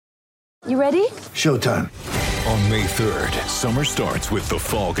You ready? Showtime. On May 3rd, summer starts with The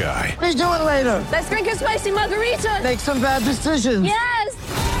Fall Guy. Let's do it later. Let's drink a spicy margarita. Make some bad decisions. Yes!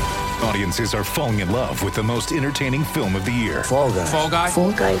 Audiences are falling in love with the most entertaining film of the year. Fall Guy. Fall Guy?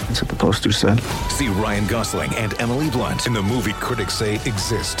 Fall guy. That's what the poster said. See Ryan Gosling and Emily Blunt in the movie critics say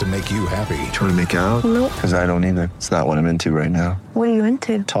exists to make you happy. Trying to make it out? Nope. Because I don't either. It's not what I'm into right now. What are you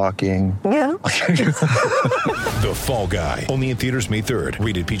into? Talking. Yeah. The Fall Guy. Only in theaters May 3rd.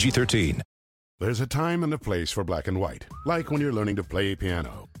 Rated PG-13. There's a time and a place for black and white, like when you're learning to play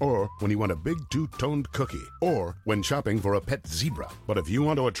piano, or when you want a big two-toned cookie, or when shopping for a pet zebra. But if you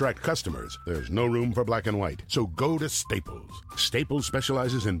want to attract customers, there's no room for black and white. So go to Staples. Staples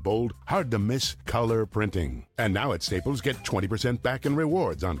specializes in bold, hard-to-miss color printing. And now at Staples, get 20% back in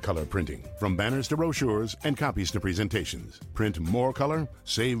rewards on color printing, from banners to brochures and copies to presentations. Print more color,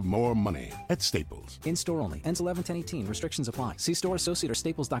 save more money at Staples. In-store only. Ends 11/10/18. Restrictions apply. See store associate or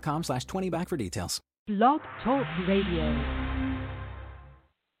staples.com/20back for details. Blog Talk Radio.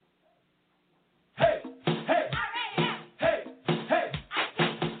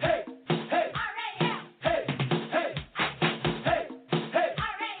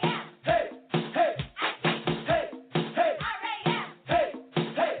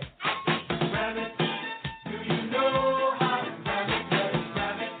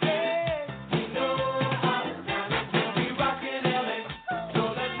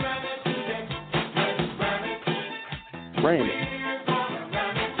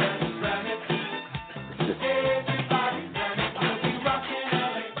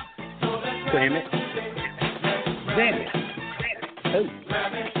 Damn it. Damn it. Oh.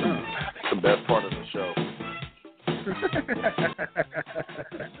 The best part of the show.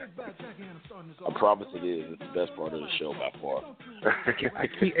 I promise it is. It's the best part of the show by far.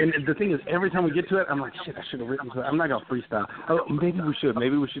 And the thing is, every time we get to it, I'm like, shit, I should have written to it. I'm not going to freestyle. Oh, maybe we should.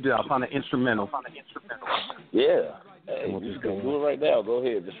 Maybe we should do it. I'll find an instrumental. Yeah. Hey, we'll just do it right now. Go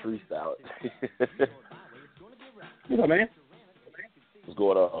ahead. Just freestyle it. What's up, man? What's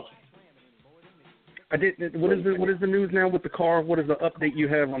going on? What is the news now with the car? What is the update you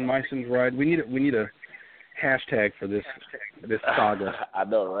have on Myson's ride? We need a hashtag for this saga. I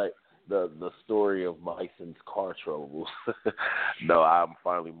know, right? The story of Myson's car troubles. No, I'm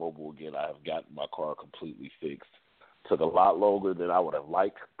finally mobile again. I have gotten my car completely fixed. Took a lot longer than I would have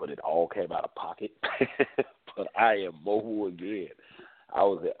liked, but it all came out of pocket. But I am mobile again. I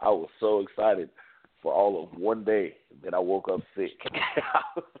was so excited for all of one day that I woke up sick.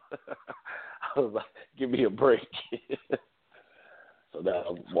 I was like, give me a break. So now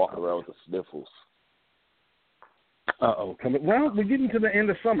I'm walking around with the sniffles. Uh-oh. Well, we're getting to the end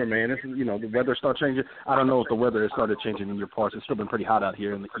of summer, man. This is, the weather starts changing. I don't know if the weather has started changing in your parts. It's still been pretty hot out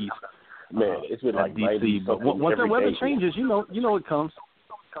here in the east. Man, it's been like DC, but once the weather changes, you know it comes.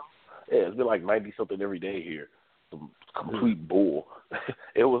 Yeah, it's been like 90-something every day here. Some complete bull.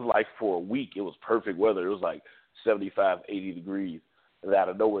 It was like for a week, it was perfect weather. It was like 75, 80 degrees. And out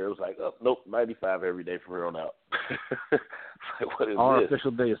of nowhere, it was like, oh, nope, 95 every day from here on out. Like, what is Our this? official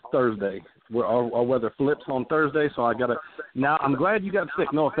day is Thursday. Our weather flips on Thursday, so I got to – now, I'm glad you got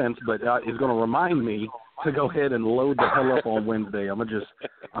sick, no offense, but it's going to remind me to go ahead and load the hell up on Wednesday.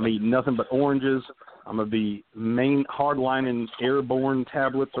 I'm eating nothing but oranges. I'm going to be hardlining airborne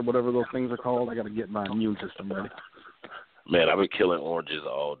tablets or whatever those things are called. I got to get my immune system ready. Man, I've been killing oranges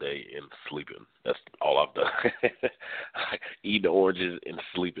all day and sleeping. That's all I've done. Eating oranges and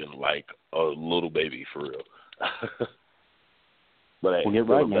sleeping like a little baby, for real. But hey, get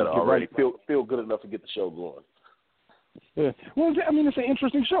right, man. Already. Feel good enough to get the show going. Yeah. Well, I mean, it's an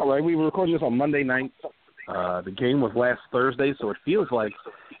interesting show, right? We were recording this on Monday night. The game was last Thursday, so it feels like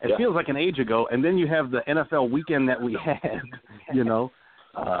an age ago. And then you have the NFL weekend that we had.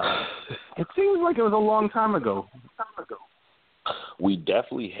 It seems like it was a long time ago. We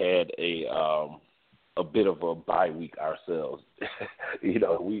definitely had a bit of a bye week ourselves.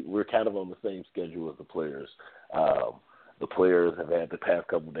 We're kind of on the same schedule as the players. The players have had the past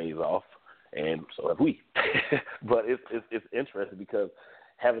couple of days off, and so have we. But it's interesting because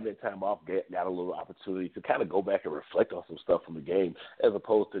having that time off got a little opportunity to kind of go back and reflect on some stuff from the game, as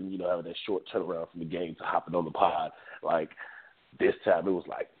opposed to having that short turnaround from the game to hopping on the pod. Like this time, it was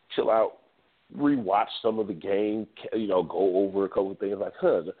like chill out. Rewatch some of the game, go over a couple of things like,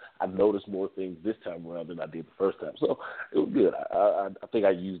 I noticed more things this time around than I did the first time. So it was good. I think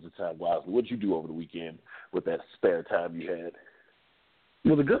I used the time wisely. What did you do over the weekend with that spare time you had?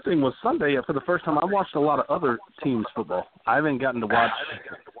 Well, the good thing was Sunday, for the first time, I watched a lot of other teams' football. I haven't gotten to watch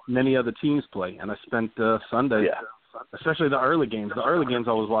many other teams play, and I spent Sunday, especially the early games. The early games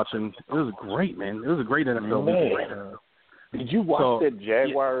I was watching, it was great, man. It was a great NFL weekend. Did you watch that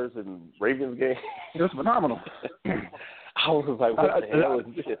Jaguars and Ravens game? It was phenomenal. I was like, what the hell is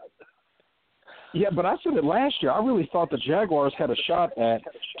this? Yeah, but I said it last year. I really thought the Jaguars had a shot at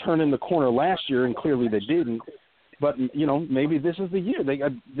turning the corner last year, and clearly they didn't. But, you know, maybe this is the year.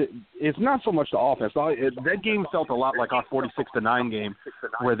 It's not so much the offense. That game felt a lot like our 46-9 game,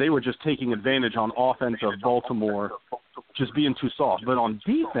 where they were just taking advantage on offense of Baltimore just being too soft. But on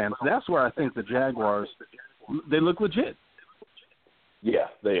defense, that's where I think the Jaguars, they look legit. Yeah,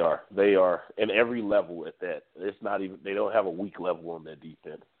 they are. They are. And every level at that. It's not even. They don't have a weak level on that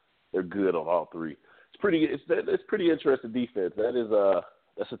defense. They're good on all three. It's pretty interesting defense.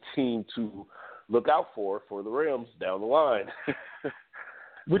 That's a team to look out for the Rams down the line.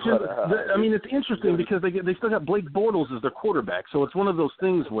 Which is, it's interesting because they still got Blake Bortles as their quarterback. So it's one of those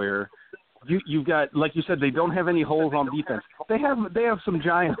things where you've got, like you said, they don't have any holes on defense. They have some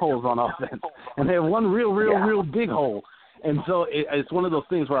giant holes on offense, and they have one real big hole. And so it's one of those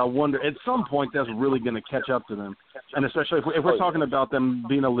things where I wonder, at some point, that's really going to catch up to them. And especially if we're talking about them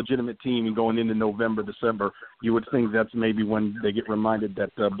being a legitimate team and going into November, December, you would think that's maybe when they get reminded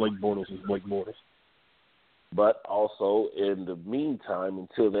that Blake Bortles is Blake Bortles. But also, in the meantime,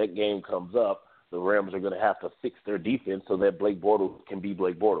 until that game comes up, the Rams are going to have to fix their defense so that Blake Bortles can be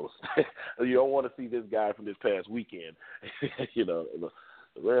Blake Bortles. You don't want to see this guy from this past weekend. You know,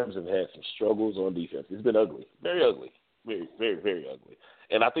 the Rams have had some struggles on defense. It's been ugly, very ugly. Very, very, very ugly.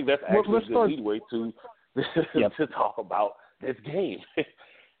 And I think that's actually a good leadway to to talk about this game.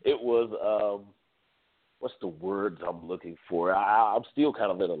 It was, what's the words I'm looking for? I'm still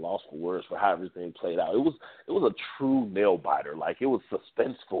kind of at a loss for words for how everything played out. It was a true nail biter. Like, it was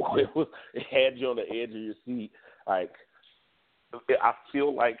suspenseful. It had you on the edge of your seat. Like, I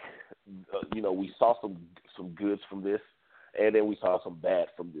feel like, we saw some goods from this. And then we saw some bad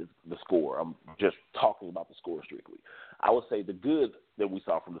from the score. I'm just talking about the score strictly. I would say the good that we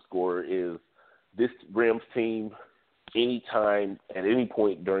saw from the score is this Rams team, anytime, at any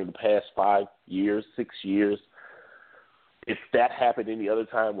point during the past 5 years, 6 years, if that happened any other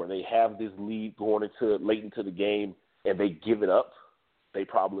time where they have this lead going late into the game and they give it up, they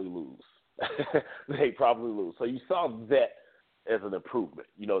probably lose. They probably lose. So you saw that as an improvement,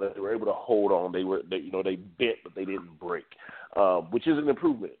 that they were able to hold on. They bent, but they didn't break, which is an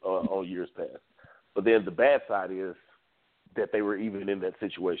improvement on years past. But then the bad side is that they were even in that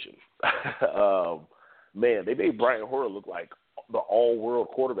situation. Man, they made Brian Hoyer look like the all-world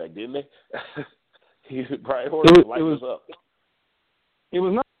quarterback, didn't they? Brian Hoyer lighted us up. It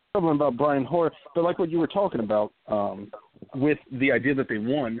was not a problem about Brian Hoyer, but like what you were talking about with the idea that they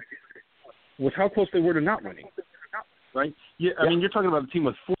won was how close they were to not winning. Right? Yeah, I mean, you're talking about a team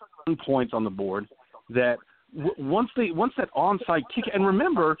with 41 points on the board that once that onside kick, and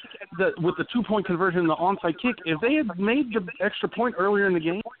remember that with the 2-point conversion in the onside kick, if they had made the extra point earlier in the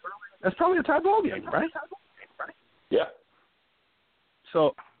game, that's probably a tie ball game, right? Yeah.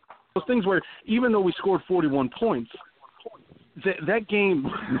 So those things where even though we scored 41 points, that game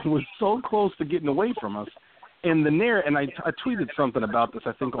was so close to getting away from us. And I tweeted something about this,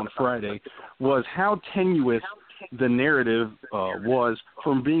 I think, on Friday, was how tenuous the narrative was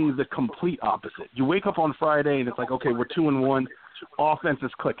from being the complete opposite. You wake up on Friday and it's like, okay, we're 2-1, offense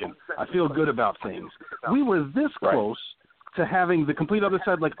is clicking. I feel good about things. We were this close to having the complete other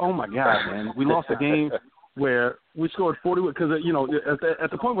side, like, oh my God, man, we lost a game where we scored 40 because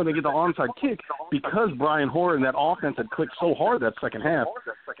at the point when they get the onside kick, because Brian Hoyer and that offense had clicked so hard that second half,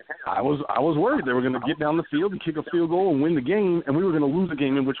 I was worried they were going to get down the field and kick a field goal and win the game, and we were going to lose a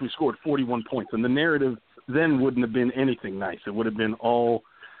game in which we scored 41 points. And the narrative then wouldn't have been anything nice. It would have been all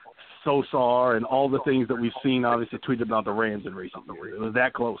so-sar and all the things that we've seen, obviously, tweeted about the Rams in recent years. It was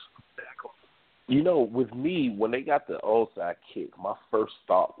that close. With me, when they got the onside kick, my first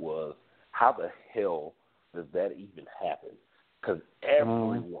thought was, how the hell does that even happen? Because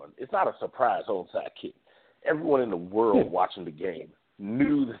everyone, it's not a surprise onside kick. Everyone in the world watching the game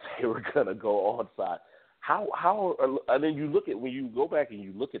knew that they were going to go onside. How? And then when you go back and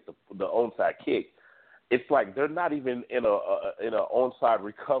you look at the onside kick, it's like they're not even in a onside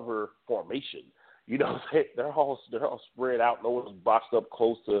recover formation. They're all spread out. No one's boxed up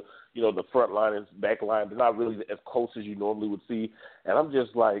close to the front line and back line. They're not really as close as you normally would see. And I'm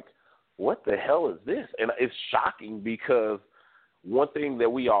just like, what the hell is this? And it's shocking because one thing that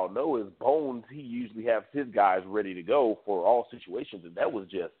we all know is Bones, he usually has his guys ready to go for all situations, and that was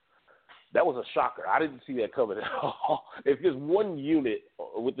a shocker. I didn't see that coming at all. If there's one unit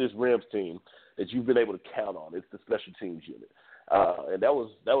with this Rams team that you've been able to count on, it's the special teams unit. And that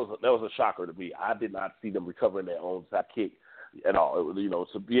was a shocker to me. I did not see them recovering their onside kick at all.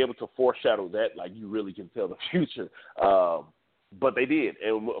 To be able to foreshadow that, like, you really can tell the future. But they did.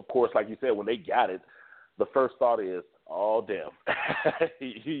 And, of course, like you said, when they got it, the first thought is, oh, damn.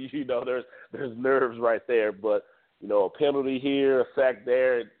 There's nerves right there. But, a penalty here, a sack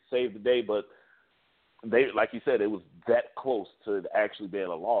there, it saved the day. But they, like you said, it was that close to actually being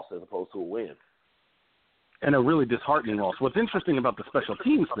a loss as opposed to a win. And a really disheartening loss. What's interesting about the special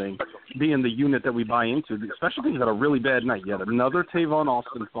teams thing, being the unit that we buy into, the special teams had a really bad night. You had another Tavon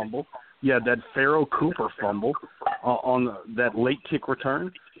Austin fumble. You had that Pharaoh Cooper fumble on that late kick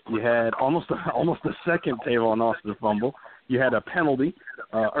return. You had almost a second Tavon Austin fumble. You had a penalty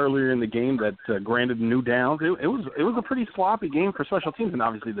earlier in the game that granted new downs. It was a pretty sloppy game for special teams, and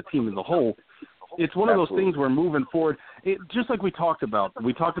obviously the team as a whole. It's one of those things where moving forward, just like we talked about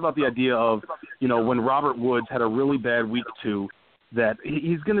the idea of, when Robert Woods had a really bad week 2, that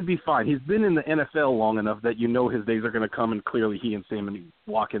he's going to be fine. He's been in the NFL long enough that his days are going to come, and clearly he and Sammy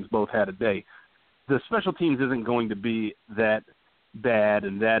Watkins both had a day. The special teams isn't going to be that bad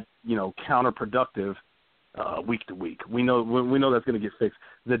and that, counterproductive week to week. We know that's going to get fixed.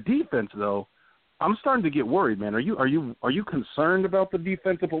 The defense, though, I'm starting to get worried, man. Are you concerned about the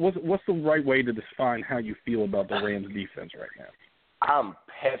defense? What's the right way to define how you feel about the Rams defense right now? I'm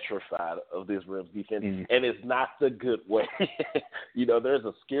petrified of this Rams defense, and it's not the good way. There's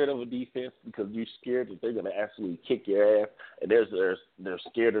a scared of a defense because you're scared that they're going to absolutely kick your ass, and they're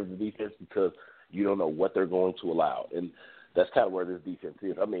scared of the defense because you don't know what they're going to allow, and that's kind of where this defense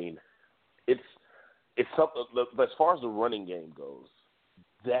is. I mean, it's something. As far as the running game goes,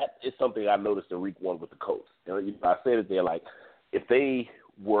 that is something I noticed in week 1 with the Colts. I said it there, like, if they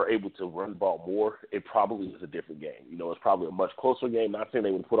were able to run the ball more, it probably is a different game. It's probably a much closer game. Not saying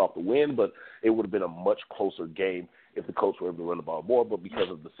they would put off the win, but it would have been a much closer game if the Colts were able to run the ball more. But because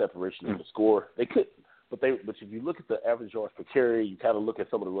of the separation of the score, they couldn't. But if you look at the average yards per carry, you kind of look at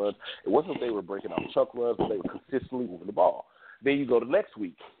some of the runs, it wasn't they were breaking out chunk runs, but they were consistently moving the ball. Then you go to next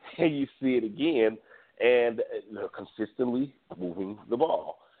week, and you see it again, and they're consistently moving the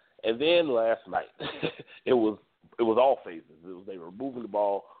ball. And then last night, it was all phases. They were moving the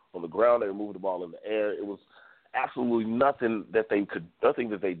ball on the ground. They were moving the ball in the air. It was absolutely nothing that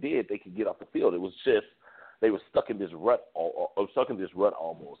they did. They could get off the field. It was just they were stuck in this rut,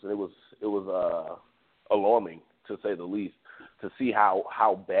 almost, and it was alarming to say the least to see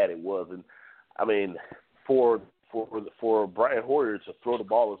how bad it was. And I mean, for Brian Hoyer to throw the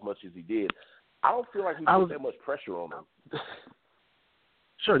ball as much as he did, I don't feel like he put that much pressure on him.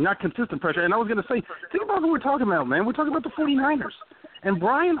 Sure, not consistent pressure. And I was going to say, think about what we're talking about, man. We're talking about the 49ers. And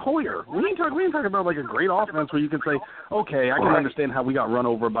Brian Hoyer, we ain't talking about like a great offense where you can say, okay, I can understand how we got run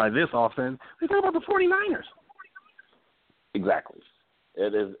over by this offense. We're talking about the 49ers. Exactly.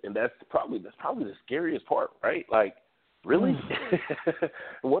 It is, and that's probably the scariest part, right? Like, really?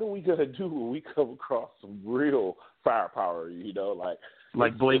 What are we going to do when we come across some real firepower,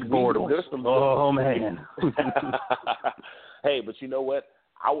 Like Blake Bortles. Oh, man. Hey, but you know what?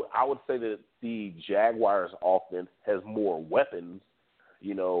 I would say that the Jaguars' offense has more weapons,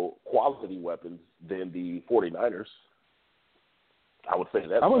 quality weapons, than the 49ers. I would say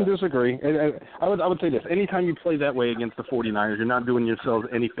that. I wouldn't disagree. I would say this. Anytime you play that way against the 49ers, you're not doing yourselves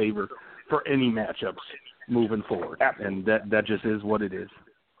any favor for any matchups moving forward. Absolutely. And that just is what it is.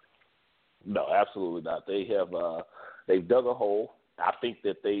 No, absolutely not. They've dug a hole. I think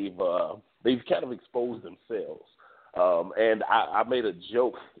that they've kind of exposed themselves. And I made a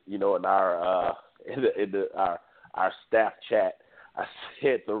joke, in our our staff chat. I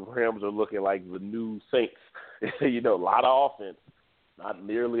said the Rams are looking like the new Saints. A lot of offense, not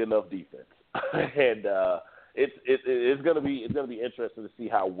nearly enough defense. And it's gonna be interesting to see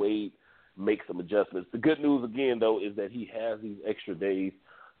how Wade makes some adjustments. The good news again, though, is that he has these extra days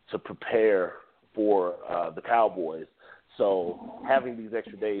to prepare for the Cowboys. So having these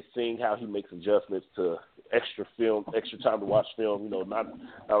extra days, seeing how he makes adjustments to extra time to watch film, not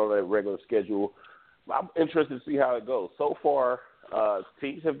on a regular schedule, I'm interested to see how it goes. So far,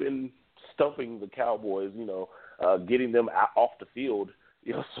 teams have been stumping the Cowboys, getting them off the field.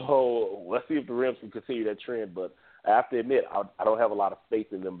 So let's see if the Rams can continue that trend. But I have to admit, I don't have a lot of faith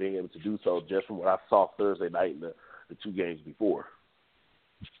in them being able to do so just from what I saw Thursday night and the 2 games before.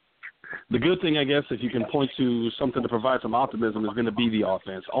 The good thing, I guess, if you can point to something to provide some optimism, is going to be the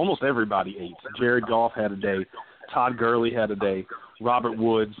offense. Almost everybody ate. Jared Goff had a day. Todd Gurley had a day. Robert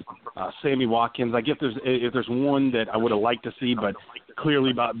Woods, Sammy Watkins. I guess if there's one that I would have liked to see, but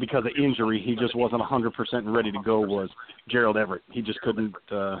clearly because of injury, he just wasn't 100% ready to go, was Gerald Everett. He just couldn't,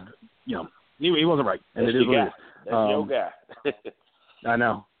 he wasn't right. And That's it is what it is. That's your guy. I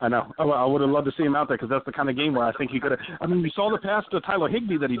know. I would have loved to see him out there because that's the kind of game where I think he could have. I mean, you saw the pass to Tyler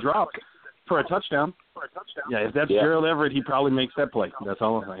Higbee that he dropped for a touchdown. Yeah, if that's Gerald Everett, he probably makes that play. That's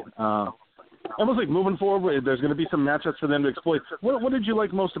all I'm saying. Almost like moving forward, there's going to be some matchups for them to exploit. What did you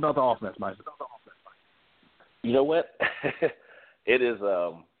like most about the offense, Mike? You know what? It is.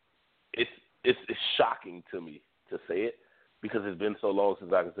 It's shocking to me to say it because it's been so long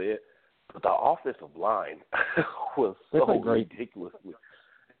since I can say it. But the offensive line was so ridiculous.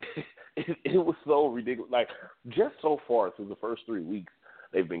 It was so ridiculous. Like, just so far through the first 3 weeks,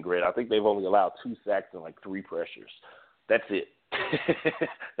 they've been great. I think they've only allowed 2 sacks and, 3 pressures. That's it.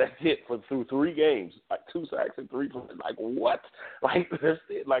 That's it through 3 games. 2 sacks and 3 pressures. Like, what? That's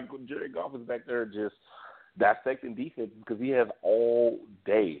it. Jared Goff is back there just dissecting defense because he has all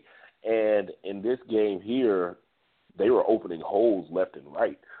day. And in this game here, they were opening holes left and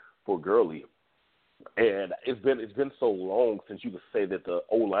right for Gurley. And it's been so long since you could say that the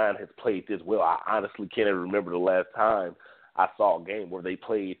O-line has played this well. I honestly can't even remember the last time I saw a game where they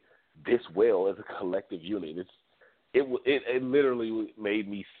played this well as a collective unit. It literally made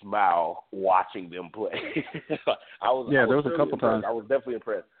me smile watching them play. There was a couple times. I was definitely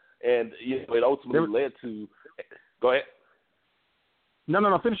impressed. And it ultimately led to – go ahead.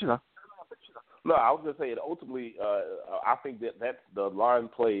 No, finish it up. No, I was going to say it ultimately I think that's the line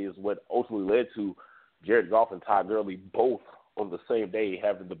play is what ultimately led to Jared Goff and Todd Gurley both on the same day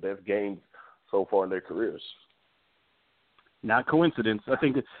having the best games so far in their careers. Not coincidence. I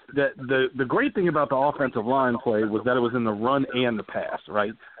think that the great thing about the offensive line play was that it was in the run and the pass,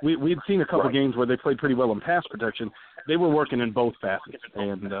 right? We'd seen a couple games where they played pretty well in pass protection. They were working in both facets.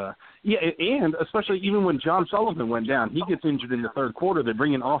 And, and especially even when John Sullivan went down, he gets injured in the third quarter. They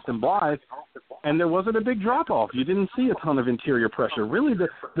bring in Austin Blythe, and there wasn't a big drop-off. You didn't see a ton of interior pressure. Really,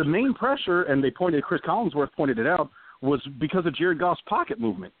 the main pressure, and Chris Collinsworth pointed it out, was because of Jared Goff's pocket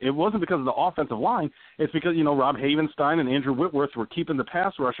movement. It wasn't because of the offensive line. It's because, Rob Havenstein and Andrew Whitworth were keeping the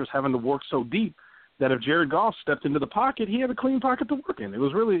pass rushers having to work so deep that if Jared Goff stepped into the pocket, he had a clean pocket to work in. It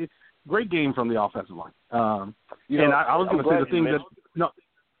was really a great game from the offensive line. I was going to say the thing that – no,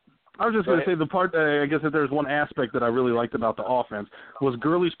 I was just going to say the part, I guess if there's one aspect that I really liked about the offense was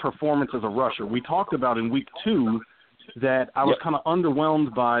Gurley's performance as a rusher. We talked about in week 2 that I was kind of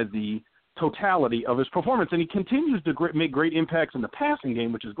underwhelmed by the totality of his performance, and he continues to make great impacts in the passing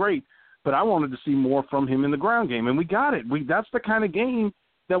game, which is great, but I wanted to see more from him in the ground game, and we got it. That's the kind of game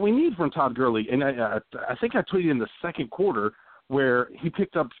that we need from Todd Gurley, and I think I tweeted in the second quarter where he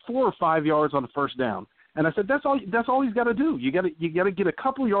picked up 4 or 5 yards on the first down, and I said that's all he's got to do. You got to get a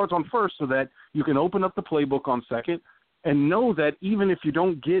couple yards on first so that you can open up the playbook on second and know that even if you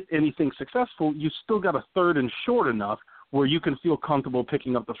don't get anything successful, you still got a third and short enough where you can feel comfortable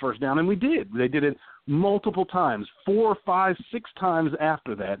picking up the first down. And we did. They did it multiple times, 4, 5, 6 times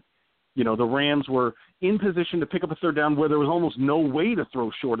after that. The Rams were in position to pick up a third down where there was almost no way to throw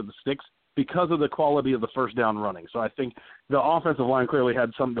short of the sticks because of the quality of the first down running. So I think the offensive line clearly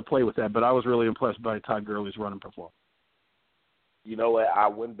had something to play with that, but I was really impressed by Todd Gurley's running performance. You know what? I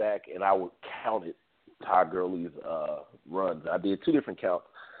went back and I counted Todd Gurley's runs. I did 2 different counts.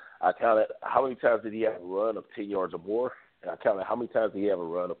 I counted how many times did he have a run of 10 yards or more, and I counted how many times did he have a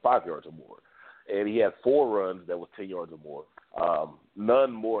run of 5 yards or more. And he had 4 runs that were 10 yards or more.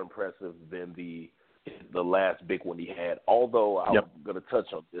 None more impressive than the last big one he had, although I'm going to touch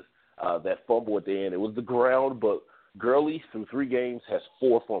on this. That fumble at the end, it was the ground, but Gurley through 3 games has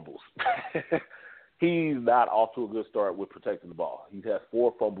 4 fumbles. He's not off to a good start with protecting the ball. He's had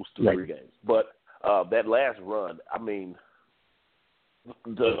 4 fumbles through 3 games. But that last run, I mean,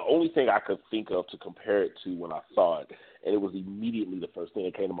 the only thing I could think of to compare it to when I saw it, and it was immediately the first thing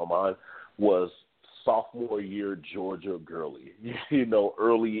that came to my mind, was sophomore year Georgia Gurley.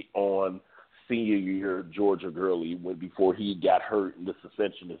 Early on senior year Georgia Gurley, before he got hurt and the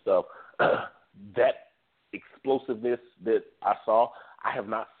suspension and stuff. That explosiveness that I saw, I have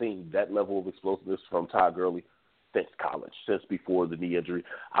not seen that level of explosiveness from Todd Gurley since college, since before the knee injury.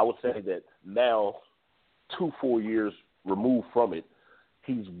 I would say that now, 2 full years removed from it,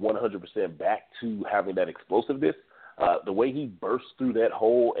 he's 100% back to having that explosiveness. The way he burst through that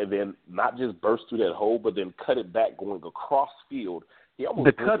hole, and then not just burst through that hole, but then cut it back going across field.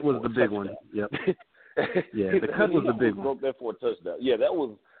 The cut was the big one. Yep. Yeah, the cut was the big one. Broke that for a touchdown. Yeah, that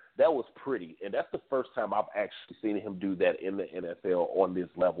was pretty, and that's the first time I've actually seen him do that in the NFL on this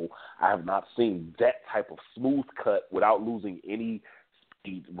level. I have not seen that type of smooth cut without losing any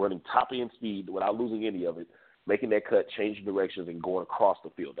speed, running top end speed without losing any of it, making that cut, changing directions, and going across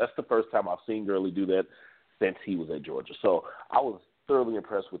the field. That's the first time I've seen Gurley do that since he was at Georgia. So I was thoroughly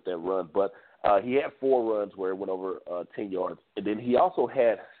impressed with that run. But he had 4 runs where it went over 10 yards, and then he also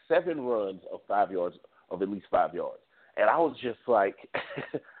had 7 runs of 5 yards, of at least 5 yards. And I was just like,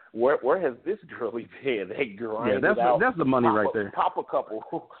 where has this girlie been? They grind it out. That's the money right there. Pop a couple,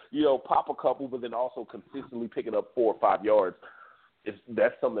 but then also consistently picking up 4 or 5 yards.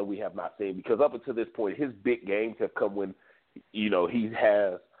 That's something that we have not seen, because up until this point, his big games have come when, he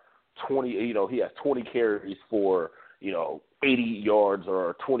has 20 carries for, 80 yards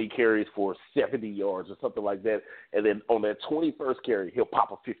or 20 carries for 70 yards or something like that. And then on that 21st carry, he'll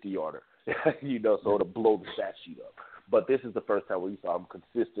pop a 50-yarder, so it'll blow the stat sheet up. But this is the first time we saw him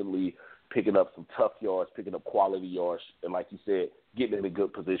consistently picking up some tough yards, picking up quality yards, and like you said, getting in a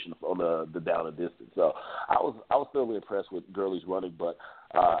good position on the down and distance. So I was thoroughly impressed with Gurley's running, but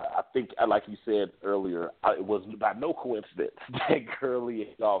I think, like you said earlier, it was by no coincidence that Gurley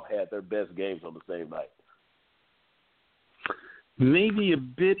and Goff had their best games on the same night. Maybe a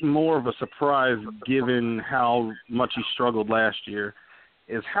bit more of a surprise, given how much he struggled last year,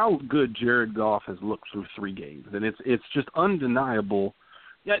 is how good Jared Goff has looked through 3 games, and it's just undeniable.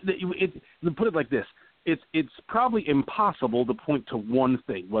 Yeah, put it like this: it's probably impossible to point to one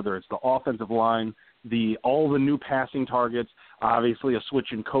thing, whether it's the offensive line, all the new passing targets, obviously a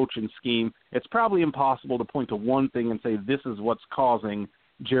switch in coach and scheme. It's probably impossible to point to one thing and say this is what's causing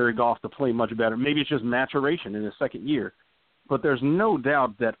Jared Goff to play much better. Maybe it's just maturation in his second year. But there's no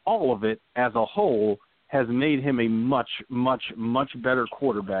doubt that all of it as a whole has made him a much, much, much better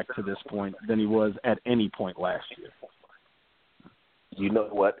quarterback to this point than he was at any point last year. You know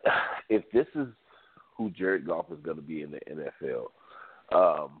what? If this is who Jared Goff is going to be in the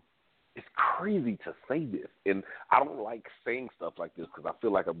NFL, it's crazy to say this. And I don't like saying stuff like this because I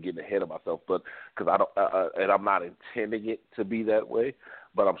feel like I'm getting ahead of myself, but because and I'm not intending it to be that way,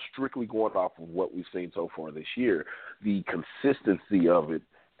 but I'm strictly going off of what we've seen so far this year. The consistency of it,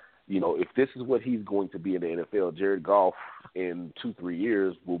 if this is what he's going to be in the NFL, Jared Goff in 2-3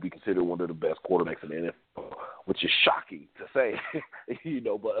 years will be considered one of the best quarterbacks in the NFL, which is shocking to say,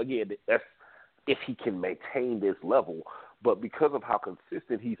 but again, that's if he can maintain this level. But because of how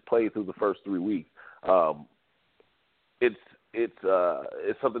consistent he's played through the first 3 weeks, it's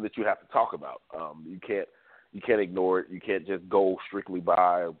something that you have to talk about. You can't ignore it. You can't just go strictly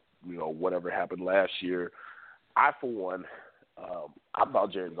by whatever happened last year. I, for one, I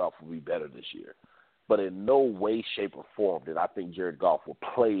thought Jared Goff would be better this year, but in no way, shape, or form did I think Jared Goff will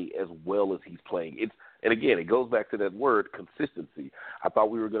play as well as he's playing. And again, it goes back to that word, consistency. I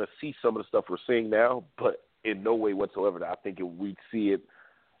thought we were going to see some of the stuff we're seeing now, but in no way whatsoever that I think we'd see it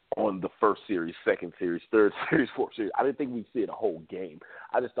on the first series, second series, third series, fourth series. I didn't think we'd see it a whole game.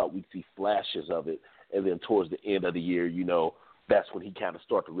 I just thought we'd see flashes of it, and then towards the end of the year, that's when he kind of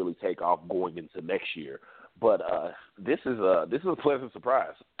start to really take off going into next year. But this is a pleasant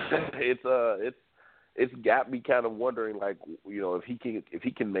surprise. It's got me kind of wondering, like, if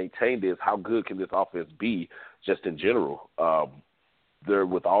he can maintain this, how good can this offense be just in general? They're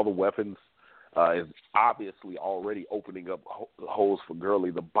with all the weapons. Is obviously already opening up holes for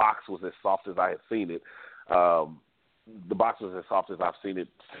Gurley. The box was as soft as I had seen it. The box was as soft as I've seen it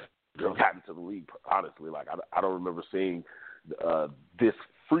got into the league, honestly. Like, I don't remember seeing this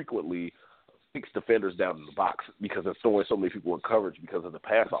frequently 6 defenders down in the box because there's throwing so many people in coverage because of the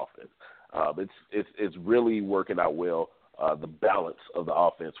pass offense. It's really working out well. The balance of the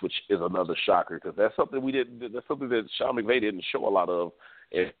offense, which is another shocker, because that's something that Sean McVay didn't show a lot of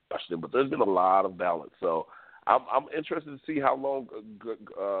in Washington, but there's been a lot of balance. So I'm interested to see how long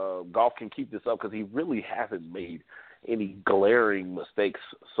Goff can keep this up, because he really hasn't made any glaring mistakes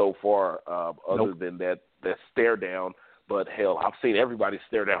so far, other than that stare down. But hell, I've seen everybody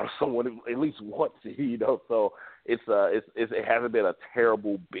stare down someone at least once, So it hasn't been a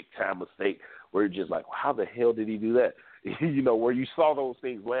terrible big time mistake where you're just like, well, how the hell did he do that? Where you saw those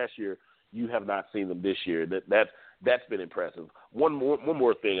things last year, you have not seen them this year. That's been impressive. One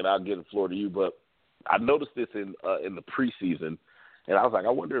more thing, and I'll give the floor to you. But I noticed this in the preseason, and I was like, I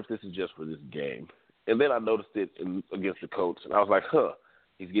wonder if this is just for this game. And then I noticed it against the Colts, and I was like,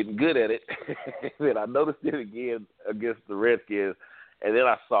 he's getting good at it. And then I noticed it again against the Redskins, and then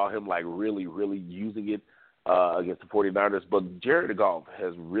I saw him like really, really using it against the 49ers. But Jared Goff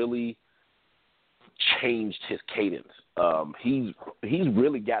has really changed his cadence. He's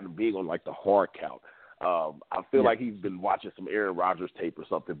really gotten big on like the hard count. I feel like he's been watching some Aaron Rodgers tape or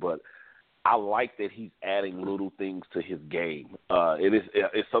something, but I like that he's adding little things to his game.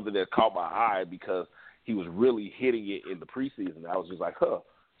 It's something that caught my eye because he was really hitting it in the preseason. I was just like,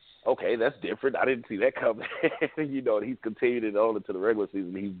 okay, that's different. I didn't see that coming. And he's continued it on into the regular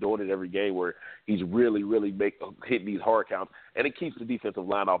season. He's doing it every game where he's really, really hitting these hard counts, and it keeps the defensive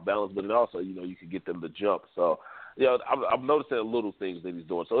line off balance. But it also, you can get them to jump. So, I'm noticing the little things that he's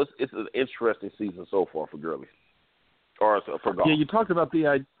doing. So it's an interesting season so far for Gurley, or for Goff. Yeah, you talked about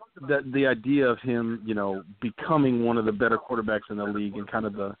the idea of him, becoming one of the better quarterbacks in the league and kind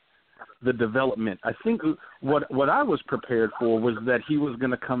of the development. I think what I was prepared for was that he was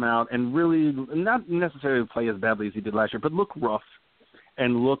going to come out and really not necessarily play as badly as he did last year, but look rough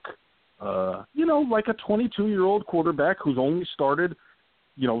and look, like a 22-year-old quarterback who's only started,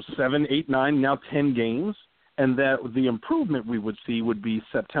 7, 8, 9, now 10 games, and that the improvement we would see would be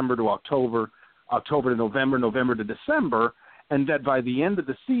September to October, October to November, November to December, and that by the end of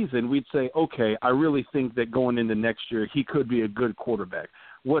the season we'd say, okay, I really think that going into next year he could be a good quarterback.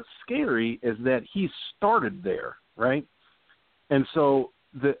 What's scary is that he started there, right? And so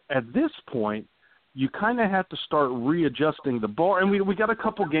at this point, you kind of have to start readjusting the bar. And we got a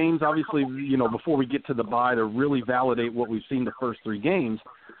couple games, obviously, before we get to the bye to really validate what we've seen the first 3 games.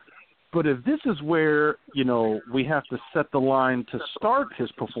 But if this is where, we have to set the line to start his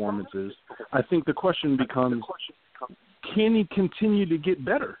performances, I think the question becomes, can he continue to get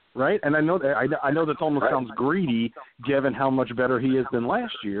better, right? And I know that almost sounds greedy given how much better he is than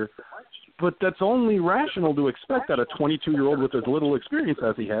last year, but that's only rational to expect that a 22-year-old with as little experience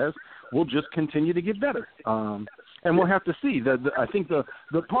as he has will just continue to get better. And we'll have to see. I think the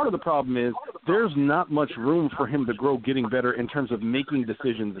part of the problem is there's not much room for him to grow getting better in terms of making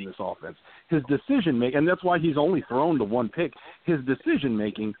decisions in this offense. His decision-making, and that's why he's only thrown the 1 pick, his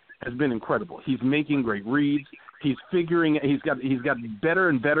decision-making has been incredible. He's making great reads. He's he's got better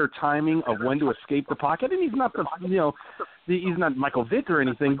and better timing of when to escape the pocket, and he's not he's not Michael Vick or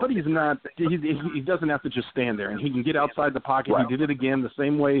anything, but he doesn't have to just stand there, and he can get outside the pocket. Wow. He did it again the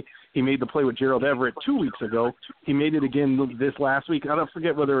same way he made the play with Gerald Everett 2 weeks ago. He made it again this last week. I don't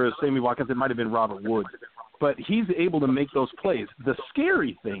forget whether it was Sammy Watkins. It might have been Robert Woods. But he's able to make those plays. The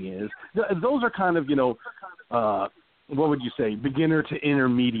scary thing is those are kind of, what would you say, beginner to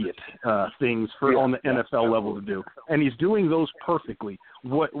intermediate things on the NFL level to do. And he's doing those perfectly.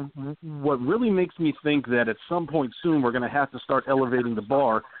 What really makes me think that at some point soon we're going to have to start elevating the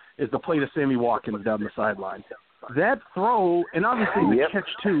bar is the play to Sammy Watkins down the sideline. That throw, and obviously the catch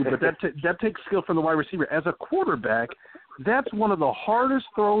too, but that takes skill from the wide receiver. As a quarterback, that's one of the hardest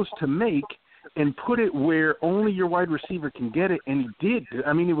throws to make and put it where only your wide receiver can get it, and he did.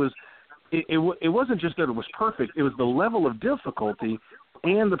 I mean, it wasn't just that it was perfect. It was the level of difficulty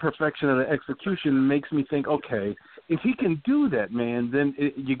and the perfection of the execution makes me think, okay, if he can do that, man, then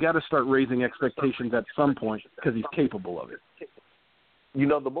you got to start raising expectations at some point because he's capable of it.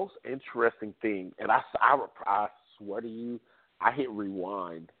 The most interesting thing, and I swear to you, I hit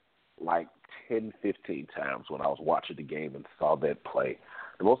rewind like 10, 15 times when I was watching the game and saw that play.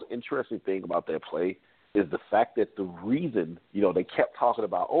 The most interesting thing about that play is the fact that the reason, they kept talking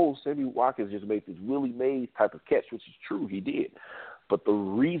about, Sammy Watkins just made this Willie Mays type of catch, which is true, he did. But the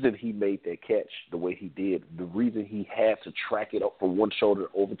reason he made that catch the way he did, the reason he had to track it up from one shoulder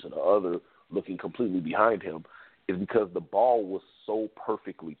over to the other, looking completely behind him, is because the ball was so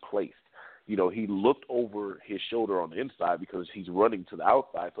perfectly placed. He looked over his shoulder on the inside because he's running to the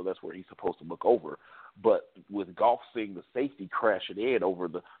outside, so that's where he's supposed to look over. But with Goff seeing the safety crashing in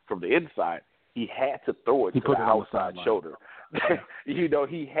from the inside, he had to throw it to the outside shoulder. He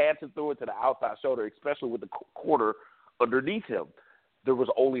had to throw it to the outside shoulder, especially with the corner underneath him. There was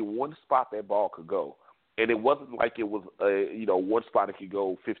only one spot that ball could go, and it wasn't like it was one spot it could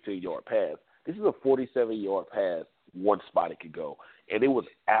go 15-yard pass. This is a 47-yard pass, one spot it could go, and it was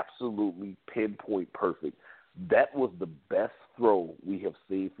absolutely pinpoint perfect. That was the best throw we have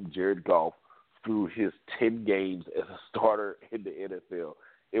seen from Jared Goff through his 10 games as a starter in the NFL.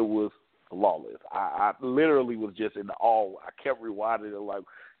 It was flawless. I literally was just in awe. I kept rewinding it like,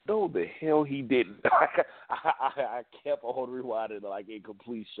 no, the hell he didn't. I kept on rewinding like in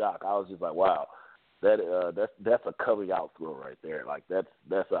complete shock. I was just like, wow, that's a coming out throw right there. Like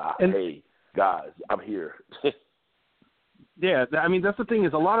that's a hey guys, I'm here. Yeah, I mean that's the thing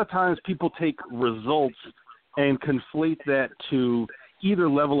is a lot of times people take results and conflate that to either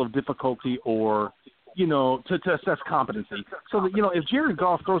level of difficulty or to assess competency. So that, if Jared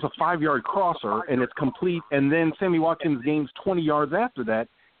Goff throws a 5-yard crosser and it's complete and then Sammy Watkins gains 20 yards after that,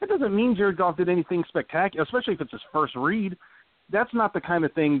 that doesn't mean Jared Goff did anything spectacular, especially if it's his first read. That's not the kind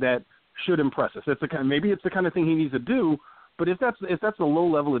of thing that should impress us. Maybe it's the kind of thing he needs to do, but if that's a low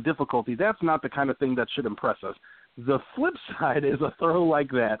level of difficulty, that's not the kind of thing that should impress us. The flip side is a throw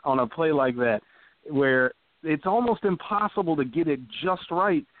like that on a play like that where it's almost impossible to get it just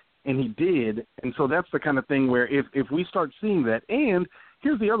right, and he did. And so that's the kind of thing where if we start seeing that, and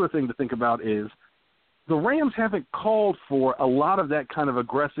here's the other thing to think about is the Rams haven't called for a lot of that kind of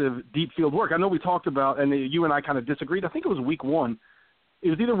aggressive deep field work. I know we talked about, and you and I kind of disagreed. I think it was week 1. It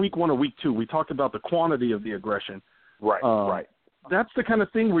was either week 1 or week 2. We talked about the quantity of the aggression. Right. That's the kind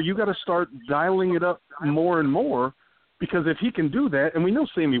of thing where you got to start dialing it up more and more, because if he can do that, and we know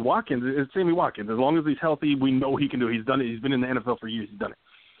Sammy Watkins, as long as he's healthy, we know he can do it. He's done it. He's been in the NFL for years. He's done it.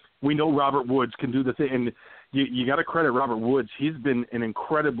 We know Robert Woods can do the thing, and you got to credit Robert Woods. He's been an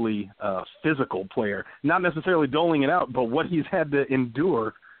incredibly physical player, not necessarily doling it out, but what he's had to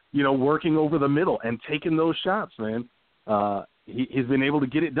endure, working over the middle and taking those shots, man. He's been able to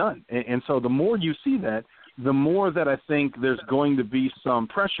get it done. And so the more you see that, the more that I think there's going to be some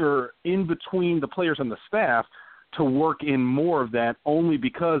pressure in between the players and the staff to work in more of that, only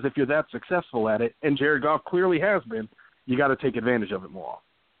because if you're that successful at it, and Jared Goff clearly has been, you got to take advantage of it more.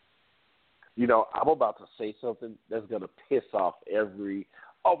 I'm about to say something that's going to piss off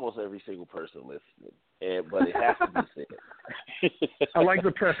almost every single person listening, but it has to be said. I like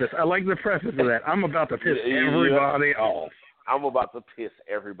the preface. of that. I'm about to piss everybody off. I'm about to piss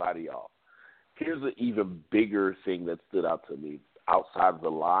everybody off. Here's an even bigger thing that stood out to me outside of the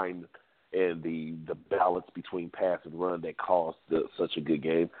line and the balance between pass and run that caused such a good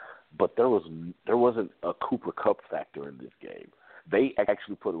game. But there wasn't a Cooper Kupp factor in this game. They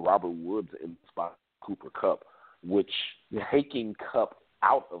actually put Robert Woods in the spot of Cooper Kupp, which taking Kupp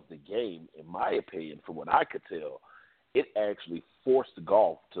out of the game, in my opinion, from what I could tell, it actually forced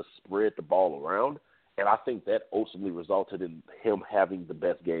Goff to spread the ball around. And I think that ultimately resulted in him having the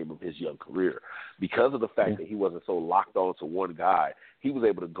best game of his young career. Because of the fact that he wasn't so locked on to one guy, he was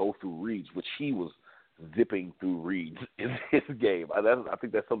able to go through reads, which he was zipping through reads in his game. I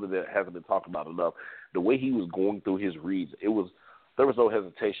think that's something that hasn't been talked about enough. The way he was going through his reads, there was no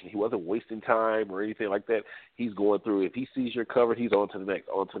hesitation. He wasn't wasting time or anything like that. He's going through. If he sees you're covered, he's on to the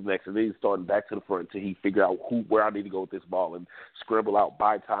next, and then he's starting back to the front until he figure out where I need to go with this ball and scramble out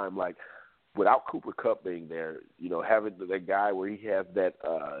by time. Like, without Cooper Kupp being there, having that guy where he has that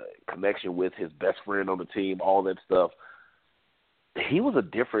connection with his best friend on the team, all that stuff, he was a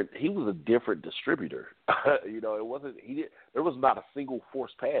different distributor. There was not a single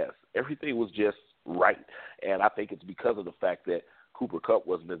forced pass. Everything was just right. And I think it's because of the fact that Cooper Kupp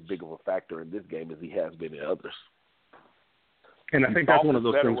wasn't as big of a factor in this game as he has been in others. And I think that's one of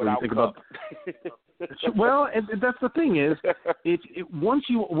those things when you think about. Well, and that's the thing is, once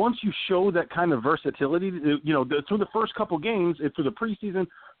you show that kind of versatility, through the first couple games, through the preseason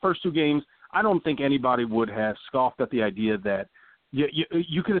first 2 games, I don't think anybody would have scoffed at the idea that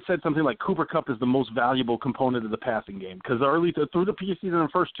you could have said something like Cooper Kupp is the most valuable component of the passing game, because through the preseason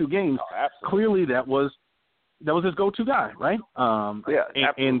and first 2 games, clearly that was his go-to guy, right? Absolutely.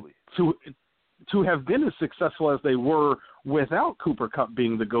 And to have been as successful as they were without Cooper Kupp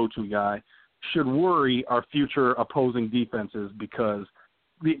being the go-to guy should worry our future opposing defenses, because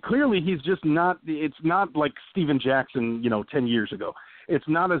clearly he's just not – it's not like Steven Jackson, 10 years ago. It's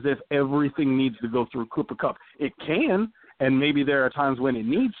not as if everything needs to go through Cooper Kupp. It can, and maybe there are times when it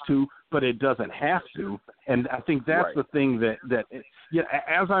needs to, but it doesn't have to. And I think that's the thing that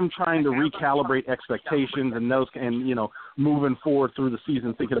as I'm trying to recalibrate expectations and those, and moving forward through the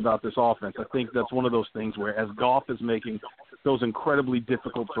season, thinking about this offense, I think that's one of those things where as Goff is making those incredibly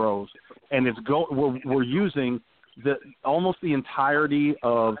difficult throws, and we're using almost the entirety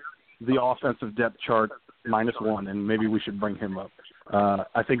of the offensive depth chart -1, and maybe we should bring him up.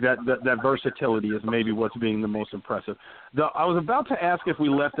 I think that versatility is maybe what's being the most impressive. I was about to ask if we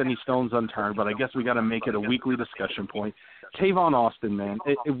left any stones unturned, but I guess we got to make it a weekly discussion point. Tavon Austin, man,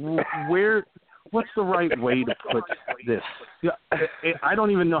 what's the right way to put this? I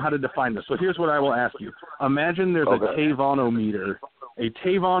don't even know how to define this. So here's what I will ask you. Imagine there's a Tavonometer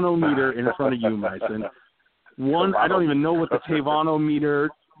in front of you, Mason. I don't even know what the Tavonometer.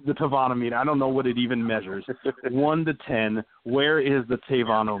 I don't know what it even measures. 1 to 10, where is the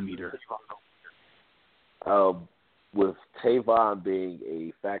Tavonometer? With Tavon being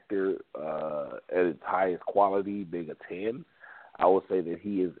a factor at its highest quality, being a 10, I would say that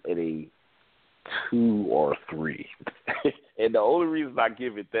he is at a 2 or 3. And the only reason I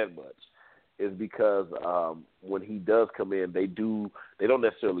give it that much is because when he does come in, they don't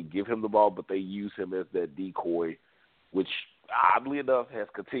necessarily give him the ball, but they use him as that decoy, which oddly enough has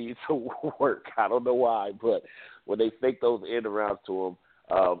continued to work. I don't know why, but when they fake those end arounds to him,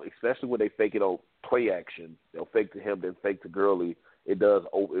 especially when they fake it on play action, they'll fake to him, then fake to Gurley. It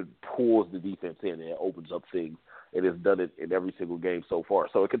pulls the defense in and it opens up things. and has done it in every single game so far.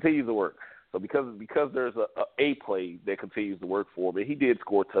 So it continues to work. So because there's a play that continues to work for him, and he did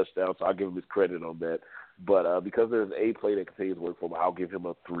score a touchdown, so I'll give him his credit on that. But because there's a play that continues to work for him, I'll give him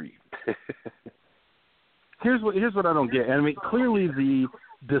a 3. Here's what I don't get. I mean, clearly the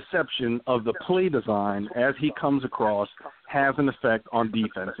deception of the play design as he comes across has an effect on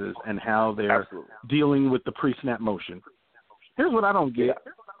defenses and how they're dealing with the pre-snap motion. Here's what I don't get.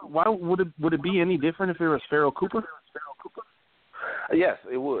 Why would it be any different if it was Pharoh Cooper? Yes,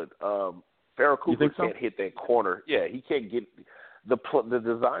 it would. Pharoh Cooper can't hit that corner. Yeah, he can't get the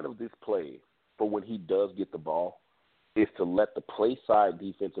design of this play for when he does get the ball is to let the play side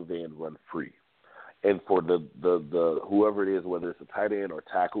defensive end run free, and for the whoever it is, whether it's a tight end or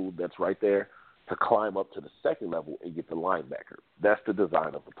tackle that's right there, to climb up to the second level and get the linebacker. That's the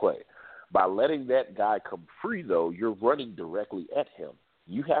design of the play. By letting that guy come free, though, you're running directly at him.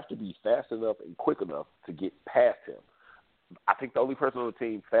 You have to be fast enough and quick enough to get past him. I think the only person on the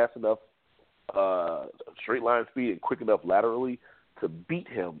team fast enough, straight line speed, and quick enough laterally to beat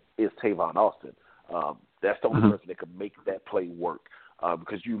him is Tavon Austin. That's the only person that can make that play work.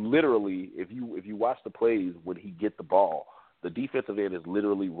 Because you literally, if you watch the plays when he gets the ball, the defensive end is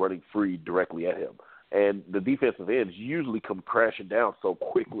literally running free directly at him. And the defensive ends usually come crashing down so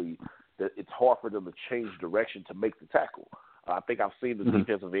quickly that it's hard for them to change direction to make the tackle. I think I've seen the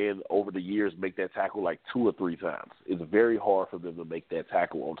defensive end over the years make that tackle like 2 or 3 times. It's very hard for them to make that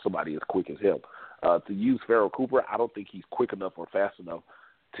tackle on somebody as quick as him. To use Pharoh Cooper, I don't think he's quick enough or fast enough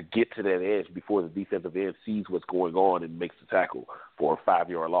to get to that edge before the defensive end sees what's going on and makes the tackle for a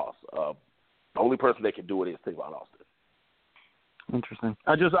 5-yard loss. The only person that can do it is Tavon Austin. Interesting.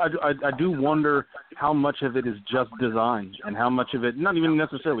 I do wonder how much of it is just design and how much of it, not even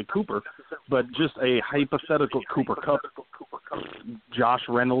necessarily Cooper, but just a hypothetical Cooper Kupp, Josh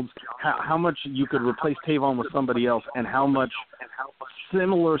Reynolds, how much you could replace Tavon with somebody else and how much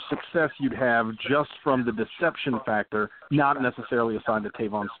similar success you'd have just from the deception factor, not necessarily assigned to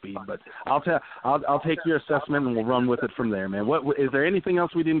Tavon's speed. But I'll take your assessment and we'll run with it from there, man. What is there anything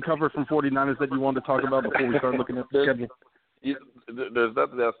else we didn't cover from 49ers that you wanted to talk about before we start looking at the schedule? There's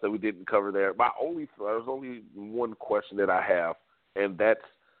nothing else that we didn't cover there. There's only one question that I have, and that's,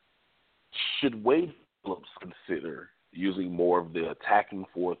 should Wade Phillips consider using more of the attacking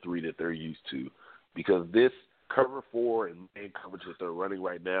 4-3 that they're used to? Because this cover 4 and man coverage that they're running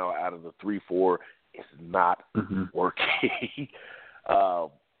right now out of the 3-4 is not working.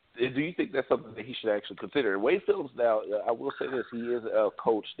 Do you think that's something that he should actually consider? And Wade Phillips, now, I will say this, he is a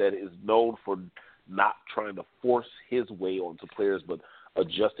coach that is known for not trying to force his way onto players, but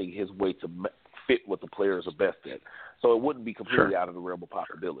adjusting his way to fit what the players are best at. So it wouldn't be completely out of the realm of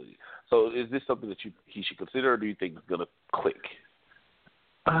possibility. So is this something that he should consider, or do you think it's going to click?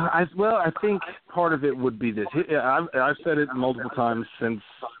 I think part of it would be this. I've said it multiple times since,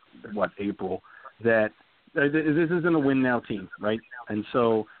 April, that this isn't a win-now team, right? And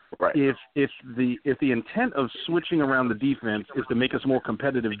so if the intent of switching around the defense is to make us more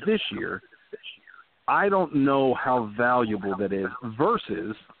competitive this year, I don't know how valuable that is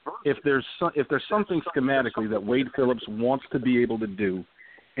versus if there's something schematically that Wade Phillips wants to be able to do,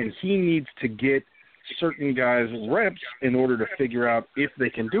 and he needs to get certain guys reps in order to figure out if they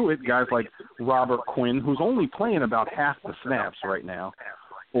can do it, guys like Robert Quinn, who's only playing about half the snaps right now,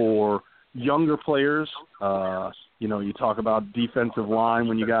 or younger players. You talk about defensive line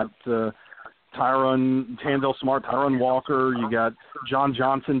when you got Tandell Smart, Tyron Walker, you got John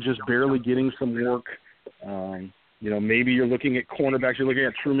Johnson just barely getting some work. Maybe you're looking at cornerbacks, you're looking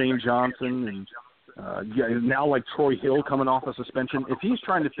at Trumaine Johnson, and now like Troy Hill coming off a suspension. If he's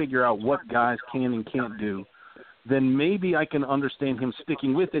trying to figure out what guys can and can't do, then maybe I can understand him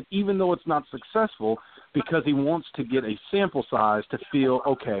sticking with it, even though it's not successful, because he wants to get a sample size to feel,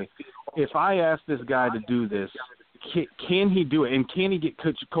 okay, if I ask this guy to do this, can he do it, and can he get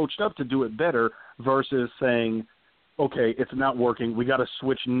coached up to do it better versus saying, okay, it's not working, we got to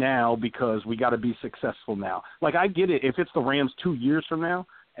switch now because we got to be successful now. Like, I get it. If it's the Rams 2 years from now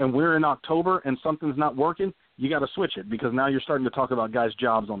and we're in October and something's not working, you got to switch it because now you're starting to talk about guys'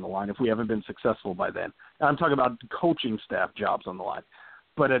 jobs on the line if we haven't been successful by then. I'm talking about coaching staff jobs on the line.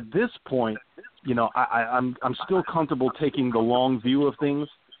 But at this point, I'm still comfortable taking the long view of things.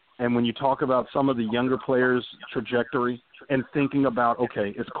 And when you talk about some of the younger players' trajectory and thinking about, okay,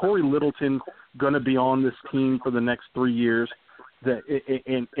 is Corey Littleton going to be on this team for the next 3 years?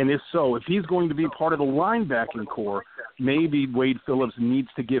 And if so, if he's going to be part of the linebacking core, maybe Wade Phillips needs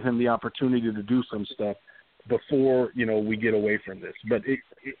to give him the opportunity to do some stuff before, we get away from this. But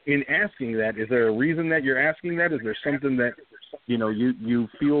in asking that, is there a reason that you're asking that? Is there something that, you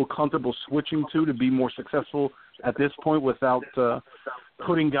feel comfortable switching to be more successful at this point without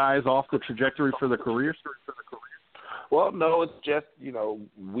putting guys off the trajectory for their careers? Well, no, it's just,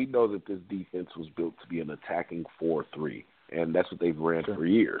 we know that this defense was built to be an attacking 4-3, and that's what they've ran for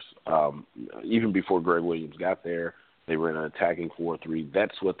years. Even before Greg Williams got there, they ran an attacking 4-3.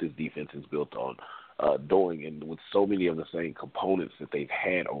 That's what this defense is built on doing, and with so many of the same components that they've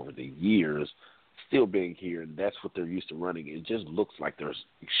had over the years still being here, and that's what they're used to running. It just looks like there's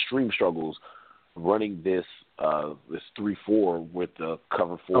extreme struggles running this 3-4 with the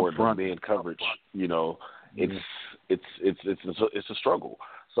cover 4 and the man coverage. It's a struggle.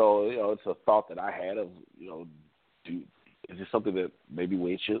 So it's a thought that I had of is this something that maybe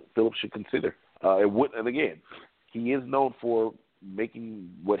Wade Phillips should consider? And again, he is known for making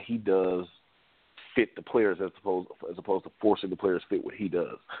what he does fit the players as opposed to forcing the players fit what he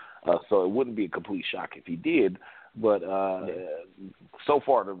does. So it wouldn't be a complete shock if he did, but so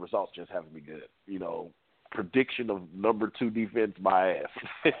far the results just haven't been good. Prediction of number 2 defense, my ass.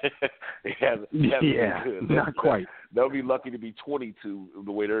 it hasn't been good. Not quite. They'll be lucky to be 22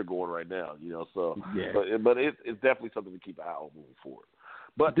 the way they're going right now. So but it's definitely something to keep an eye on moving forward.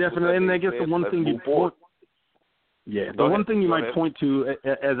 But definitely, and I guess the one thing you might point to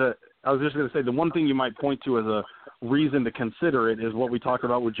I was just going to say the one thing you might point to as a reason to consider it is what we talked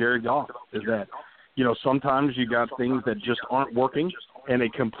about with Jared Goff, is that, sometimes you got things that just aren't working, and a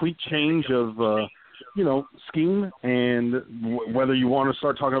complete change of, scheme, and whether you want to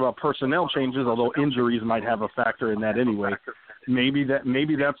start talking about personnel changes, although injuries might have a factor in that anyway, maybe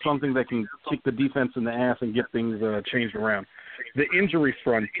that's something that can kick the defense in the ass and get things changed around. The injury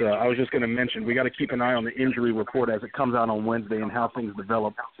front, I was just going to mention, we got to keep an eye on the injury report as it comes out on Wednesday and how things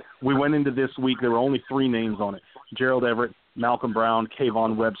develop. We went into this week, there were only 3 names on it: Gerald Everett, Malcolm Brown,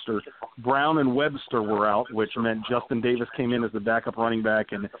 Kayvon Webster. Brown and Webster were out, which meant Justin Davis came in as the backup running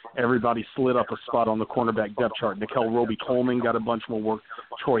back, and everybody slid up a spot on the cornerback depth chart. Nickel Roby-Coleman got a bunch more work.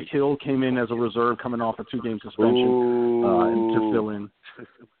 Troy Hill came in as a reserve coming off a 2-game suspension to fill in.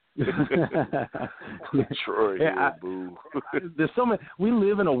 Troy, boo. There's so many. We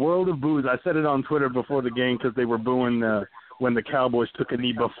live in a world of boos. I said it on Twitter before the game because they were booing when the Cowboys took a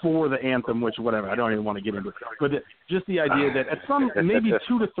knee before the anthem, which whatever. I don't even want to get into it. But just the idea that at maybe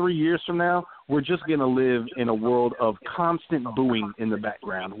 2 to 3 years from now, we're just going to live in a world of constant booing in the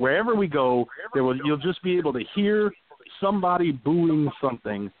background. Wherever we go, you'll just be able to hear somebody booing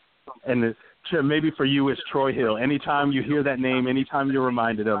something, and maybe for you, it's Troy Hill. Anytime you hear that name, anytime you're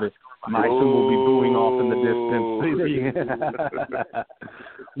reminded of it, Meissen will be booing off in the distance.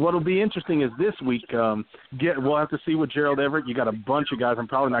 What'll be interesting is this week, we'll have to see with Gerald Everett. You got a bunch of guys. I'm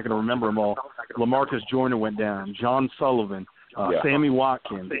probably not going to remember them all. LaMarcus Joyner went down. John Sullivan, Sammy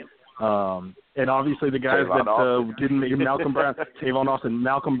Watkins. And obviously the guys that didn't make Malcolm Brown, Tavon Austin,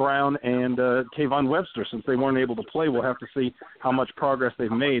 Malcolm Brown, and Kayvon Webster. Since they weren't able to play, we'll have to see how much progress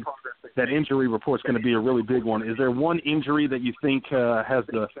they've made. That injury report's going to be a really big one. Is there one injury that you think has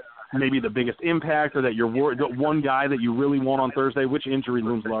maybe the biggest impact, or that you're worried, one guy that you really want on Thursday? Which injury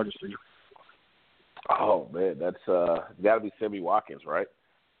looms largest for you? Oh, man, that's got to be Sammy Watkins, right?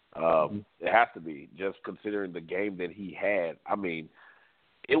 It has to be, just considering the game that he had. I mean,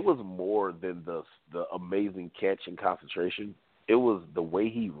 it was more than the amazing catch and concentration. It was the way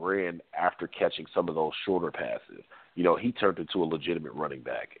he ran after catching some of those shorter passes. He turned into a legitimate running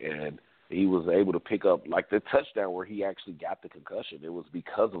back, and he was able to pick up, like the touchdown where he actually got the concussion. It was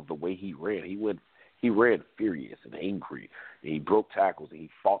because of the way he ran. He ran furious and angry, and he broke tackles, and he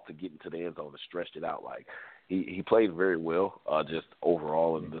fought to get into the end zone and stretched it out. Like, he played very well, just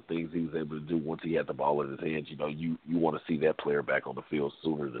overall, and the things he was able to do once he had the ball in his hands. You want to see that player back on the field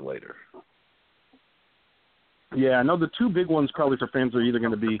sooner than later. Yeah, I know the 2 big ones probably for fans are either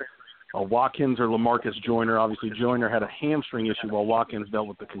going to be Watkins or LaMarcus Joyner. Obviously, Joyner had a hamstring issue while Watkins dealt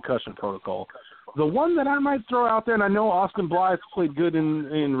with the concussion protocol. The one that I might throw out there, and I know Austin Blythe played good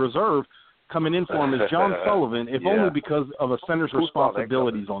in reserve coming in for him, is John Sullivan, if only because of a center's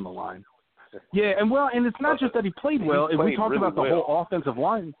responsibilities on the line. Yeah, and it's not just that he played well. If we talked about the whole offensive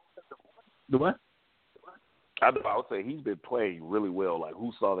line. The what? I would say he's been playing really well. Like,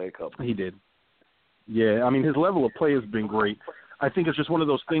 who saw that coming? He did. Yeah, I mean, his level of play has been great. I think it's just one of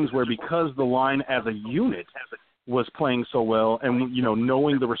those things where because the line as a unit was playing so well, and,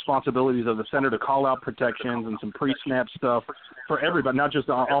 knowing the responsibilities of the center to call out protections and some pre-snap stuff for everybody, not just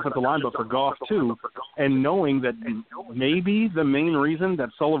the offensive line, but for Goff too, and knowing that maybe the main reason that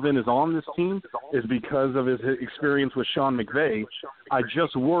Sullivan is on this team is because of his experience with Sean McVay. I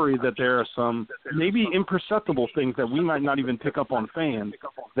just worry that there are some maybe imperceptible things that we might not even pick up on fans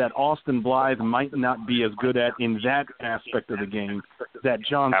that Austin Blythe might not be as good at in that aspect of the game that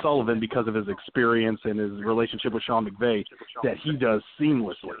John Sullivan, because of his experience and his relationship with Sean McVay, that he does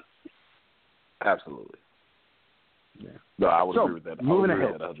seamlessly. Absolutely. Yeah. No, I would agree with that. Moving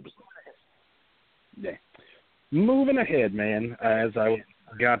ahead. 100%. Yeah. Moving ahead, man, as I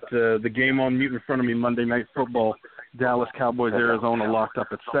got the game on mute in front of me, Monday Night Football, Dallas Cowboys, Arizona, locked up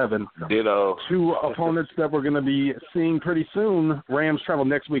at 7. Ditto. 2 opponents that we're going to be seeing pretty soon. Rams travel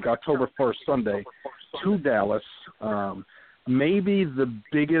next week, October 1st, Sunday, to Dallas. Maybe the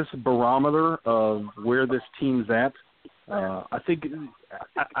biggest barometer of where this team's at. I think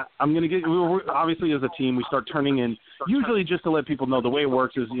I'm going to get – obviously, as a team, we start turning in – usually just to let people know, the way it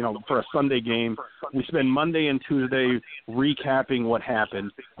works is, for a Sunday game, we spend Monday and Tuesday recapping what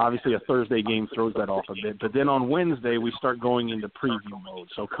happened. Obviously, a Thursday game throws that off a bit. But then on Wednesday, we start going into preview mode.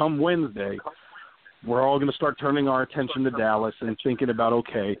 So come Wednesday, we're all going to start turning our attention to Dallas and thinking about,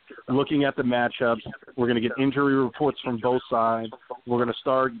 okay, looking at the matchups. We're going to get injury reports from both sides. We're going to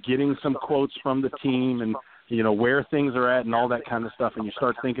start getting some quotes from the team and – where things are at and all that kind of stuff, and you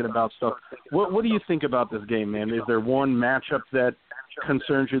start thinking about stuff. What do you think about this game, man? Is there one matchup that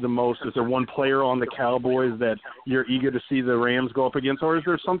concerns you the most? Is there one player on the Cowboys that you're eager to see the Rams go up against, or is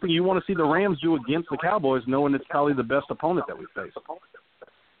there something you want to see the Rams do against the Cowboys, knowing it's probably the best opponent that we face?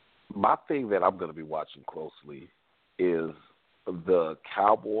 My thing that I'm going to be watching closely is the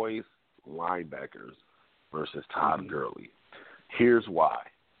Cowboys linebackers versus Todd Gurley. Here's why.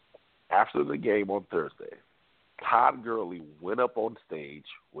 After the game on Thursday, Todd Gurley went up on stage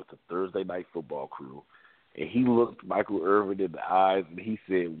with the Thursday Night Football crew, and he looked Michael Irvin in the eyes, and he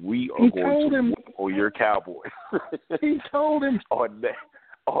said, "We are going to whoop on your Cowboys." He told him on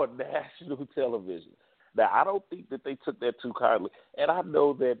national television. Now, I don't think that they took that too kindly, and I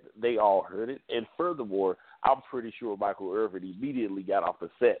know that they all heard it. And furthermore, I'm pretty sure Michael Irvin immediately got off the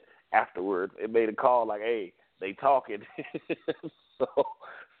set afterwards and made a call like, "Hey, they talking."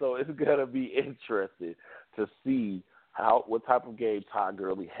 So it's gonna be interesting to see what type of game Todd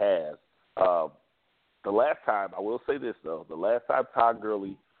Gurley has. The last time, I will say this though, the last time Todd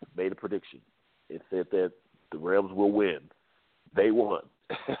Gurley made a prediction, it said that the Rams will win. They won.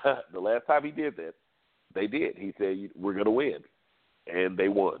 The last time he did that, they did. He said we're gonna win, and they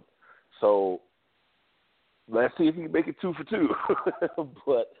won. So let's see if he can make it 2 for 2.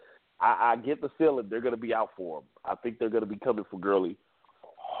 But I get the feeling they're gonna be out for him. I think they're gonna be coming for Gurley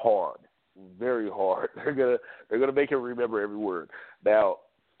hard, very hard. They're gonna make him remember every word. Now,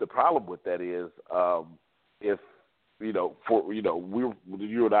 the problem with that is, if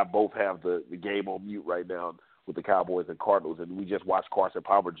you and I both have the game on mute right now with the Cowboys and Cardinals, and we just watched Carson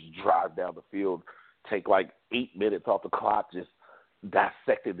Palmer just drive down the field, take like 8 minutes off the clock, just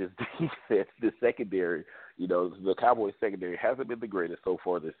dissecting this defense, this secondary. The Cowboys secondary hasn't been the greatest so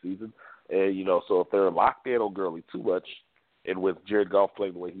far this season, and so if they're locked in on Gurley too much. And with Jared Goff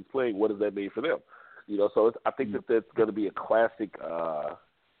playing the way he's playing, what does that mean for them? So I think that that's going to be a classic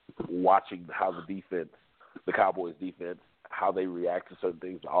watching how the Cowboys defense, how they react to certain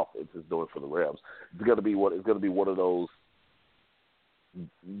things the offense is doing for the Rams. It's going to be one of those.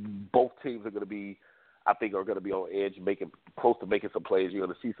 Both teams are going to be, I think, are going to be on edge, close to making some plays. You're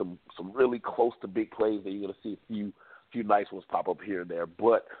going to see some really close to big plays, and you're going to see a few nice ones pop up here and there,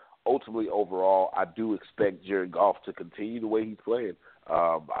 but. Ultimately, overall, I do expect Jared Goff to continue the way he's playing.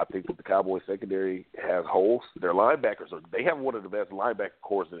 I think that the Cowboys secondary has holes. Their linebackers they have one of the best linebacker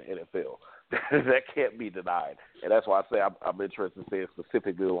corps in the NFL. That can't be denied. And that's why I say I'm interested in saying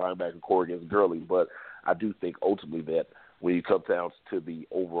specifically the linebacker corps against Gurley. But I do think ultimately that when you come down to the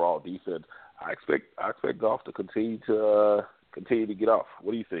overall defense, I expect Goff to continue to get off.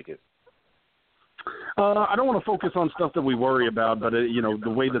 What are you thinking? I don't want to focus on stuff that we worry about, but, the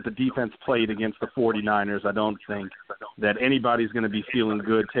way that the defense played against the 49ers, I don't think that anybody's going to be feeling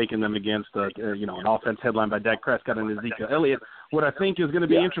good taking them against, an offense headlined by Dak Prescott and Ezekiel Elliott. What I think is going to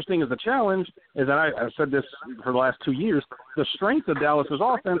be interesting as a challenge is that I've said this for the last 2 years, the strength of Dallas's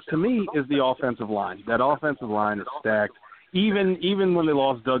offense, to me, is the offensive line. That offensive line is stacked. Even when they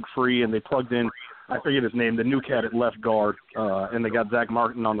lost Doug Free and they plugged in, I forget his name, the new cat at left guard, and they got Zach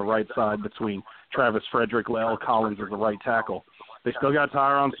Martin on the right side between Travis Frederick, La'el Collins as the right tackle. They still got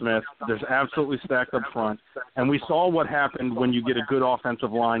Tyron Smith. There's absolutely stacked up front. And we saw what happened when you get a good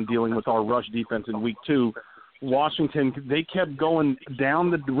offensive line dealing with our rush defense in week 2. Washington, they kept going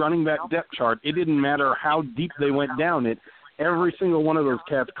down the running back depth chart. It didn't matter how deep they went down it. Every single one of those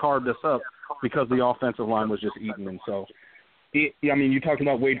cats carved us up because the offensive line was just eating them. So, you talked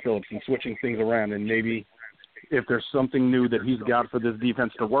about Wade Phillips and switching things around, and maybe if there's something new that he's got for this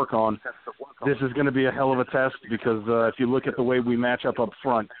defense to work on, this is going to be a hell of a test because if you look at the way we match up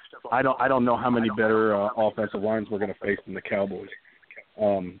front, I don't know how many better offensive lines we're going to face than the Cowboys.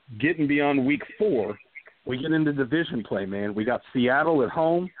 Getting beyond week 4, we get into division play, man. We got Seattle at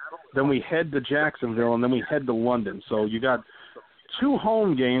home, then we head to Jacksonville, and then we head to London. So you got 2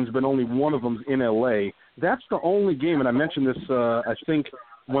 home games, but only one of them's in L.A. That's the only game, and I mentioned this, I think,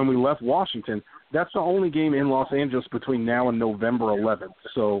 when we left Washington, that's the only game in Los Angeles between now and November 11th.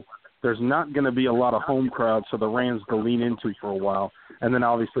 So there's not going to be a lot of home crowds for the Rams to lean into for a while. And then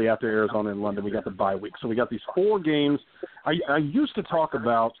obviously after Arizona and London, we got the bye week. So we got these 4 games. I used to talk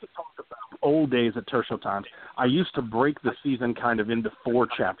about old days at Tertial Times. I used to break the season kind of into 4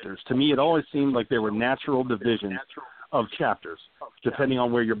 chapters. To me, it always seemed like there were natural divisions of chapters, depending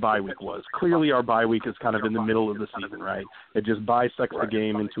on where your bye week was. Clearly, our bye week is kind of in the middle of the season, right? It just bisects the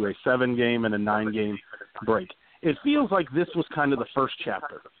game into a 7-game and a 9-game break. It feels like this was kind of the first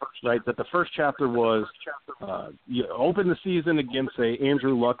chapter, right? That the first chapter was you open the season against a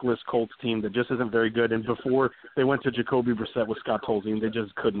Andrew Luckless Colts team that just isn't very good, and before they went to Jacoby Brissett with Scott Tolzien, they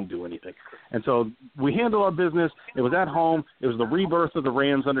just couldn't do anything. And so we handled our business. It was at home. It was the rebirth of the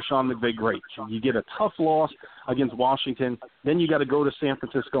Rams under Sean McVay. Great. So you get a tough loss against Washington. Then you got to go to San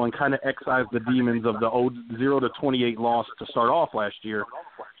Francisco and kind of excise the demons of the 0-28 loss to start off last year.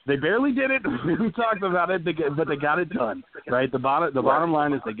 They barely did it. We talked about it, but they got it done, right? The bottom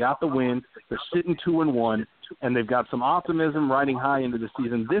line is they got the win. They're sitting 2-1, and they've got some optimism riding high into the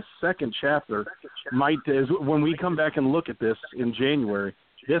season. This second chapter when we come back and look at this in January,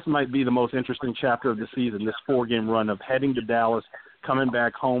 this might be the most interesting chapter of the season, this 4-game run of heading to Dallas, coming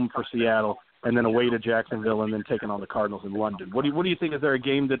back home for Seattle, and then away to Jacksonville, and then taking on the Cardinals in London. What do you think? Is there a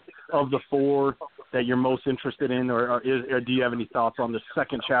game that of the 4 that you're most interested in, or do you have any thoughts on the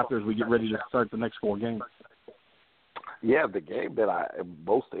second chapter as we get ready to start the next 4 games? Yeah, the game that I am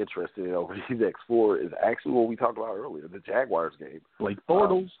most interested in over these next 4 is actually what we talked about earlier, the Jaguars game. Blake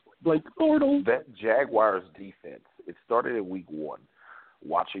Bortles. That Jaguars defense, it started in week 1,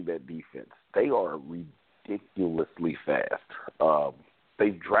 watching that defense. They are ridiculously fast.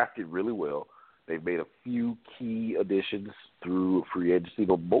 They've drafted really well. They've made a few key additions through free agency,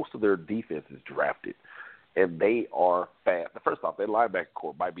 but most of their defense is drafted, and they are fast. First off, their linebacker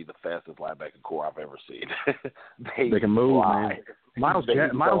core might be the fastest linebacker core I've ever seen. they can move, man. Miles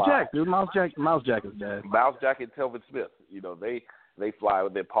Jack, dude. Miles Jack is dead. Miles Jack and Telvin Smith, they fly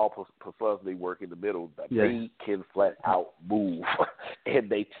with their Paul Pasuzny work in the middle. Yeah. They can flat out move, and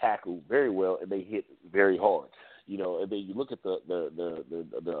they tackle very well, and they hit very hard. And then you look at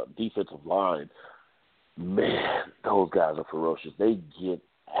the defensive line, man, those guys are ferocious. They get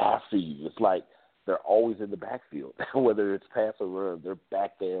after you. It's like they're always in the backfield, whether it's pass or run. They're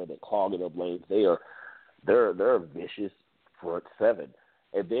back there. They're clogging up lanes. They're a vicious front 7.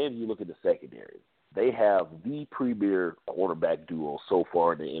 And then you look at the secondary. They have the premier quarterback duo so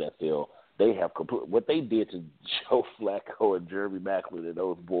far in the NFL. They have what they did to Joe Flacco and Jeremy Maclin and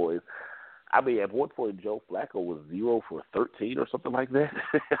those boys. I mean, at one point, Joe Flacco was 0 for 13 or something like that.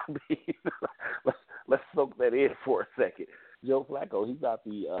 I mean, let's soak that in for a second. Joe Flacco, he's not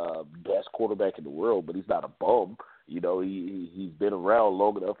the best quarterback in the world, but he's not a bum. He's been around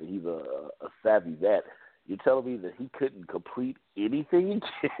long enough, and he's a savvy vet. You're telling me that he couldn't complete anything,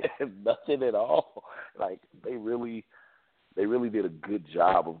 nothing at all? Like they really did a good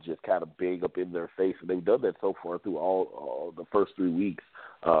job of just kind of being up in their face, and they've done that so far through all the first 3 weeks.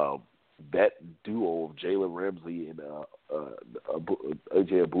 That duo of Jalen Ramsey and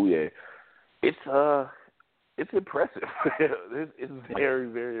AJ Abuye, it's impressive. It's very,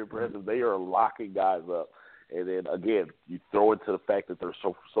 very impressive. They are locking guys up, and then again, you throw into the fact that they're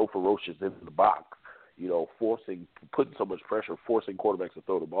so ferocious into the box. Putting so much pressure, forcing quarterbacks to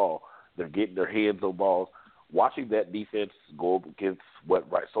throw the ball. They're getting their hands on balls. Watching that defense go up against what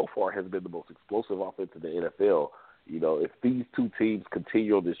so far has been the most explosive offense in the NFL. If these 2 teams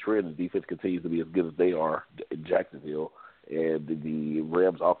continue on this trend, the defense continues to be as good as they are in Jacksonville, and the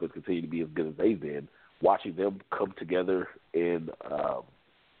Rams' offense continue to be as good as they've been, watching them come together in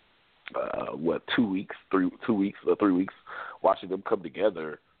 3 weeks, watching them come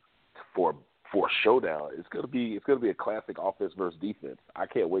together for a showdown, it's gonna be a classic offense versus defense. I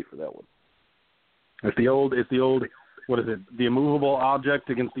can't wait for that one. It's the old. What is it? The immovable object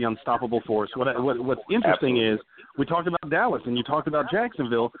against the unstoppable force. What's interesting is we talked about Dallas and you talked about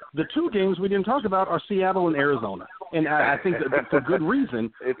Jacksonville. The 2 games we didn't talk about are Seattle and Arizona, and I think that for good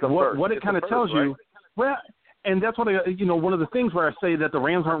reason. What it kind of tells you, well, and that's what one of the things where I say that the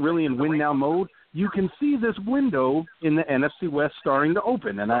Rams aren't really in win now mode. You can see this window in the NFC West starting to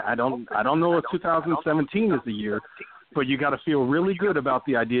open, and I don't know if 2017 is the year. But you got to feel really good about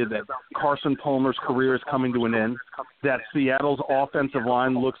the idea that Carson Palmer's career is coming to an end, that Seattle's offensive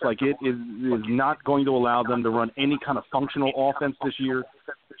line looks like it is not going to allow them to run any kind of functional offense this year,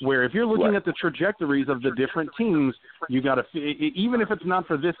 where if you're looking at the trajectories of the different teams, you got to, even if it's not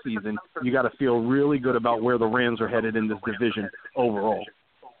for this season, you got to feel really good about where the Rams are headed in this division overall.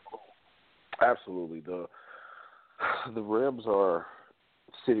 Absolutely. The Rams are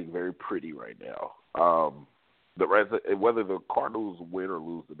sitting very pretty right now. The Rams, whether the Cardinals win or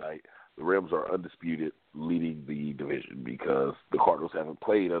lose tonight, the Rams are undisputed leading the division because the Cardinals haven't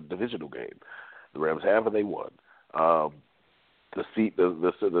played a divisional game. The Rams have, and they won. The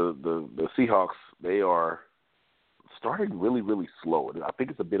Seahawks, they are starting really, really slow. And I think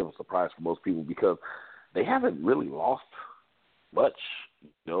it's a bit of a surprise for most people because they haven't really lost much.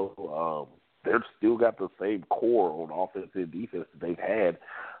 They've still got the same core on offense and defense that they've had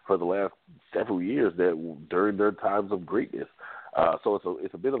for the last several years during their times of greatness. So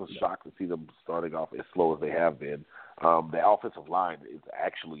it's a bit of a shock to see them starting off as slow as they have been. The offensive line is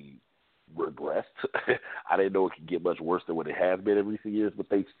actually regressed. I didn't know it could get much worse than what it has been in recent years, but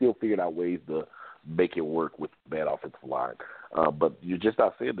they've still figured out ways to make it work with bad offensive line. But you're just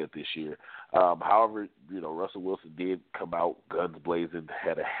not seeing that this year. However, Russell Wilson did come out guns blazing,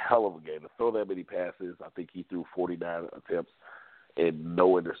 had a hell of a game. To throw that many passes, I think he threw 49 attempts and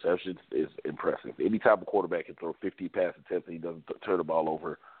no interceptions is impressive. Anytime a quarterback can throw 50 pass attempts and he doesn't turn the ball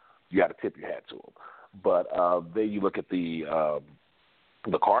over, you got to tip your hat to him. But then you look at the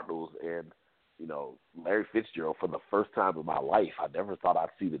Cardinals and, Larry Fitzgerald, for the first time in my life, I never thought I'd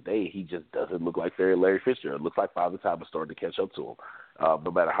see the day. He just doesn't look like Larry Fitzgerald. It looks like Father Time is starting to catch up to him.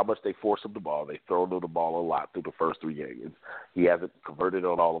 No matter how much they force him the ball, they throw him the ball a lot through the first 3 games. He hasn't converted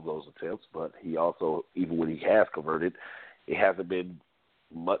on all of those attempts, but he also, even when he has converted, it hasn't been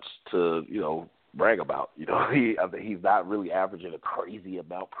much to, brag about. He's not really averaging a crazy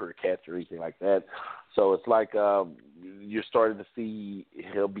amount per catch or anything like that. So it's like you're starting to see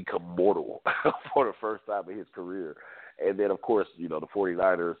him become mortal for the first time in his career. And then, of course, the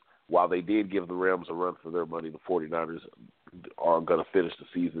 49ers, while they did give the Rams a run for their money, the 49ers are going to finish the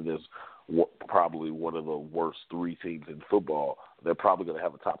season as probably one of the worst 3 teams in football. They're probably going to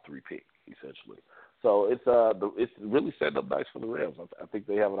have a top 3 pick, essentially. So it's really setting up nice for the Rams. I think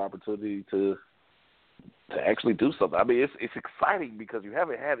they have an opportunity to actually do something. I mean, it's exciting because you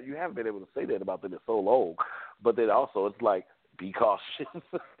haven't been able to say that about them in so long. But then also it's like, be cautious.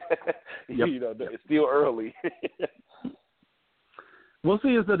 It's still early. We'll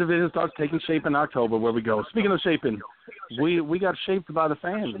see as the division starts taking shape in October where we go. Speaking of shaping, we got shaped by the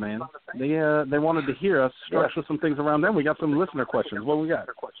fans, man. They wanted to hear us structure some things around them. We got some listener questions. What we got?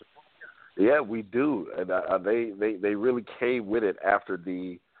 Yeah, we do, and they really came with it after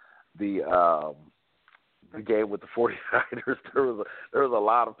the game with the 49ers. There was a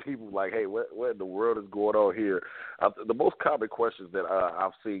lot of people like, hey, what in the world is going on here? The most common questions that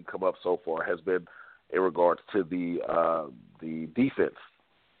I've seen come up so far has been in regards to the defense.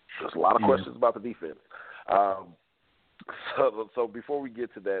 There's a lot of questions about the defense. So before we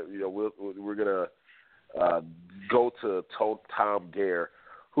get to that, we're gonna go to Tom Gare,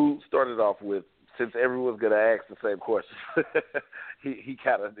 who started off with, since everyone's going to ask the same question, he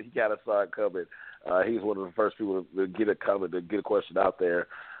kind of saw it coming. He's one of the first people to get it coming, to get a question out there.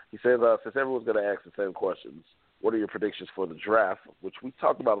 He says, since everyone's going to ask the same questions, what are your predictions for the draft, which we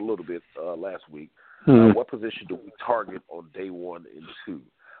talked about a little bit last week. What position do we target on day 1 and 2?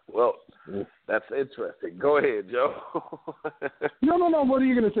 Well, that's interesting. Go ahead, Joe. No. What are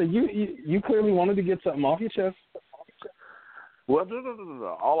you going to say? You clearly wanted to get something off your chest. Well,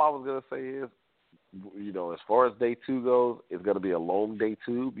 no. All I was going to say is, as far as day 2 goes, it's going to be a long day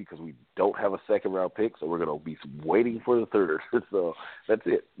 2 because we don't have a second-round pick, so we're going to be waiting for the third. So that's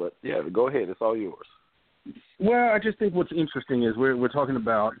it. But, yeah, go ahead. It's all yours. Well, I just think what's interesting is we're talking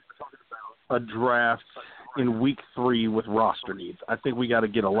about a draft in week 3 with roster needs. I think we got to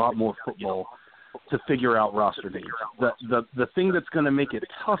get a lot more football to figure out roster needs. The thing that's going to make it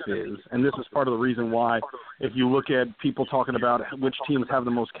tough is, and this is part of the reason why, if you look at people talking about which teams have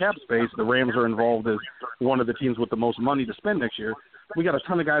the most cap space, the Rams are involved as one of the teams with the most money to spend next year. We got a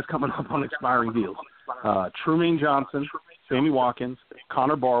ton of guys coming up on expiring deals. Trumaine Johnson, Sammy Watkins,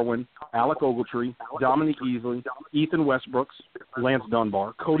 Connor Barwin, Alec Ogletree, Dominique Easley, Ethan Westbrooks, Lance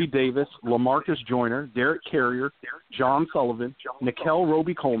Dunbar, Cody Davis, LaMarcus Joyner, Derek Carrier, John Sullivan, Nickel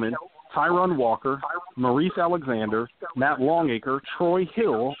Roby-Coleman, Tyron Walker, Maurice Alexander, Matt Longacre, Troy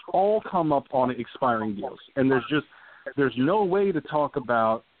Hill, all come up on expiring deals. And there's no way to talk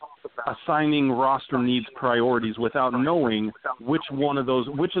about assigning roster needs priorities without knowing which of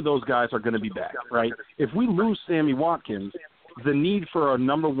those guys are going to be back, right? If we lose Sammy Watkins, the need for a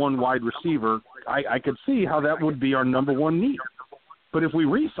number one wide receiver, I could see how that would be our number one need. But if we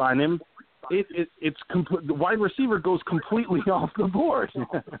re-sign him, the wide receiver goes completely off the board,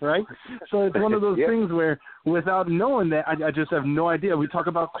 right? So it's one of those things where, without knowing that, I just have no idea. We talk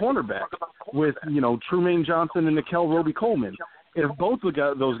about cornerback with Trumaine Johnson and Nickel Roby-Coleman. If both of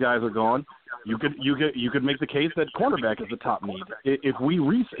those guys are gone, you could make the case that cornerback is the top need. If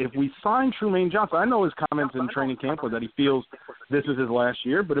we sign Trumaine Johnson, I know his comments in training camp were that he feels this is his last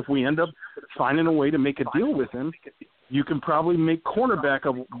year, but if we end up finding a way to make a deal with him, you can probably make cornerback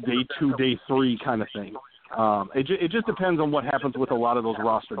a day 2, day 3 kind of thing. It just depends on what happens with a lot of those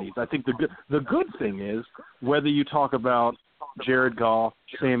roster needs. I think the good thing is, whether you talk about Jared Goff,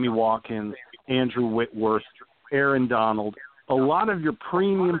 Sammy Watkins, Andrew Whitworth, Aaron Donald, a lot of your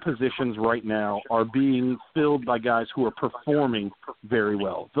premium positions right now are being filled by guys who are performing very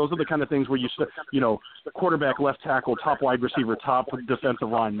well. Those are the kind of things where quarterback, left tackle, top wide receiver, top defensive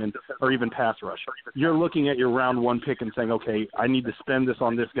lineman, or even pass rush. You're looking at your round 1 pick and saying, okay, I need to spend this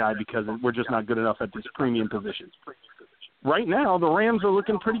on this guy because we're just not good enough at this premium position. Right now, the Rams are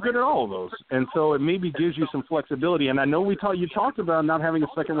looking pretty good at all of those, and so it maybe gives you some flexibility. And I know you talked about not having a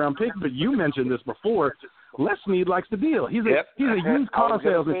second-round pick, but you mentioned this before. Les Snead likes the deal. He's a used car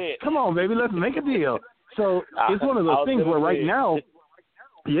salesman. Come on, baby, let's make a deal. So it's one of those things where right now,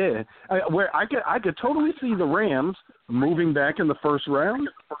 where I could totally see the Rams moving back in the first round,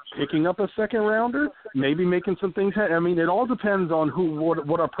 picking up a second rounder, maybe making some things. I mean, it all depends on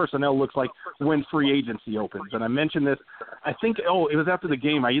what our personnel looks like when free agency opens. And I mentioned this, I think, it was after the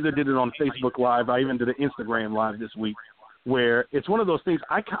game. I either did it on Facebook Live, I even did an Instagram Live this week, where it's one of those things,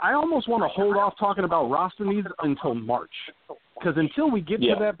 I almost want to hold off talking about roster needs until March. Because until we get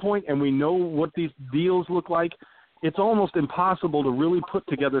to that point and we know what these deals look like, it's almost impossible to really put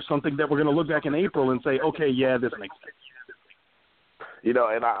together something that we're going to look back in April and say, okay, yeah, this makes sense. And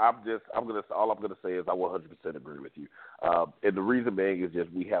all I'm gonna say is I 100% agree with you. And the reason being is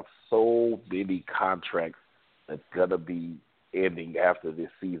just we have so many contracts that's gonna be ending after this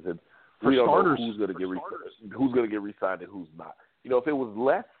season. We don't know who's gonna get re-signed and who's not. If it was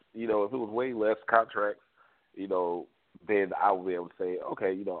less, if it was way less contracts, then I would be able to say,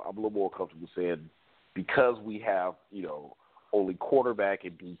 okay, I'm a little more comfortable saying because we have, only quarterback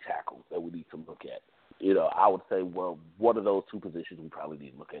and D tackles that we need to look at. I would say, well, one of those 2 positions we probably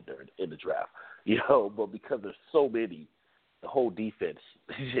need to look at in the draft. But because there's so many, the whole defense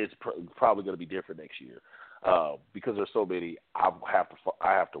is probably going to be different next year. Because there's so many, I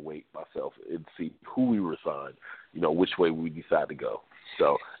have to wait myself and see who we resign, which way we decide to go.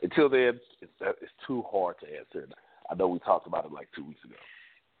 So until then, it's too hard to answer. I know we talked about it like 2 weeks ago.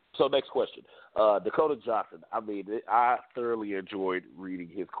 So next question, Dakota Johnson. I mean, I thoroughly enjoyed reading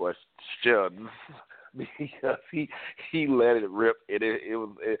his questions because he let it rip, and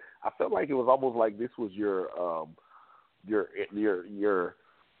I felt like it was almost like this was your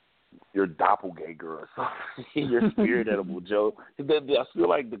doppelganger or something, your spirit animal, Joe. I feel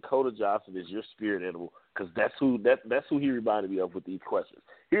like Dakota Johnson is your spirit animal because that's who he reminded me of with these questions.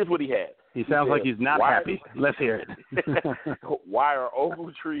 Here's what he had. He sounds like he's not happy. Let's hear it. Why are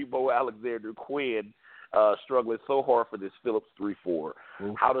Ogletree, Mo Alexander, Quinn struggling so hard for this Phillips 3-4?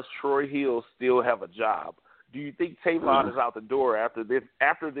 How does Troy Hill still have a job? Do you think Tavon is out the door after this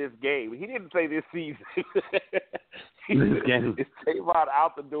game? He didn't say this season. Is Tavon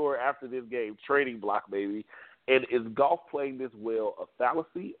out the door after this game? Trading block, maybe. And is golf playing this well a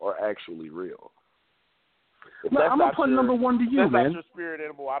fallacy or actually real? I'm going to put number 1 to you, man. That's your spirit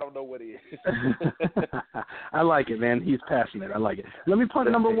animal. I don't know what it is. I like it, man. He's passionate. I like it. Let me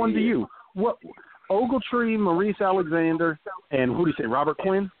put number 1 to you. What Ogletree, Maurice Alexander, and who do you say, Robert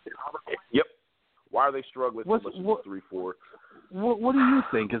Quinn? Yep. Why are they struggling so much with 3-4? What do you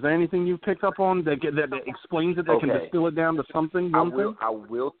think? Is there anything you've picked up on that explains it, that can distill it down to something? I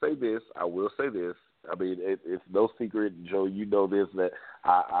will say this. I mean, it's no secret, Joe. You know this, that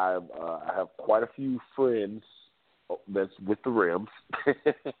I have quite a few friends that's with the Rams,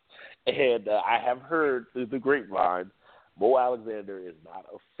 and I have heard through the grapevine, Mo Alexander is not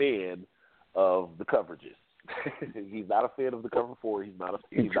a fan of the coverages. He's not a fan of the cover 4. He's not a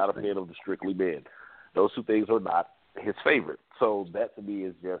fan of the strictly man. Those 2 things are not his favorite. So that to me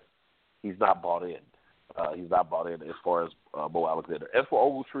is just he's not bought in. He's not bought in as far as Mo Alexander. As for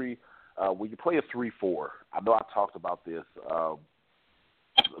Ogletree, when you play a 3-4, I know I talked about this a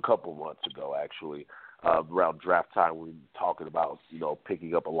couple of months ago, actually, around draft time. We were talking about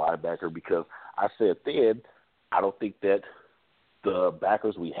picking up a linebacker because I said then I don't think that the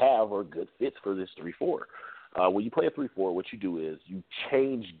backers we have are good fits for this 3-4. When you play a 3-4, what you do is you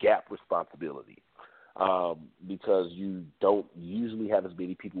change gap responsibility. because you don't usually have as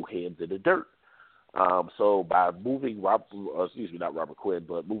many people hands in the dirt. So by moving not Robert Quinn,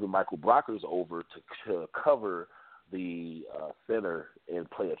 but moving Michael Brockers over to cover the center and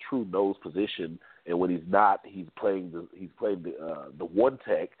play a true nose position, and when he's not, he's playing the one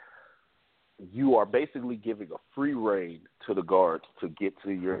tech. You are basically giving a free rein to the guards to get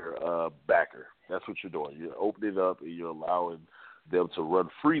to your backer. That's what you're doing. You're opening up and you're allowing them to run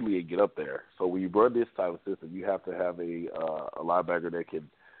freely and get up there. So when you run this type of system, you have to have a linebacker that can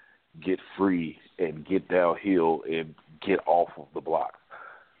get free and get downhill and get off of the blocks.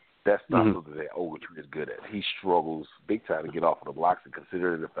 That's not something that Ogletree is good at. He struggles big time to get off of the blocks, and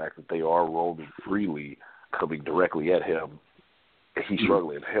considering the fact that they are rolling freely, coming directly at him, he's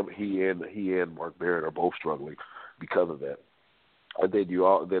struggling. He and Mark Barrett are both struggling because of that. And then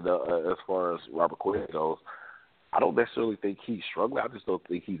as far as Robert Quinn goes, I don't necessarily think he's struggling. I just don't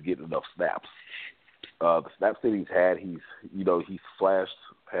think he's getting enough snaps. The snaps that he's had, he's flashed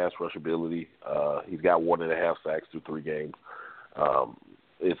pass rush ability. He's got 1.5 sacks through 3 games.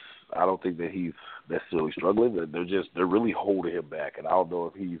 I don't think that he's necessarily struggling. They're really holding him back, and I don't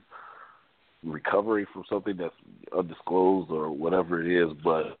know if he's recovering from something that's undisclosed or whatever it is,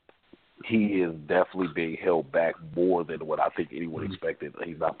 but he is definitely being held back more than what I think anyone expected.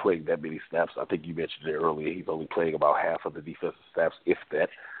 He's not playing that many snaps. I think you mentioned it earlier. He's only playing about half of the defensive snaps, if that.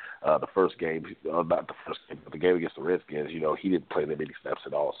 The first game, not the first game, but the game against the Redskins, he didn't play that many snaps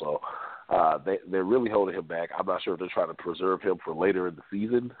at all. So they're really holding him back. I'm not sure if they're trying to preserve him for later in the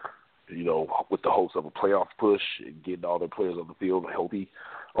season, with the hopes of a playoff push and getting all their players on the field healthy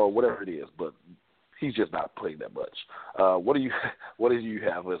or whatever it is. But he's just not playing that much. What do you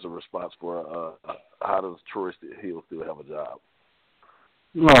have as a response for how does Troy Hill still have a job?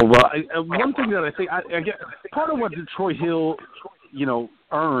 Oh, well, one thing that I think I get part of what Troy Hill,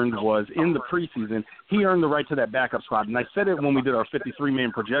 earned was in the preseason, he earned the right to that backup spot. And I said it when we did our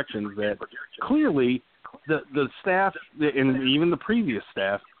 53-man projections that clearly the staff and even the previous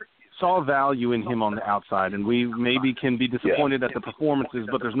staff saw value in him on the outside, and we maybe can be disappointed at the performances,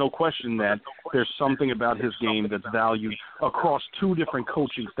 but there's no question that there's something about his game that's valued across 2 different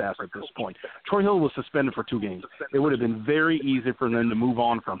coaching staffs at this point. Troy Hill was suspended for 2 games. It would have been very easy for them to move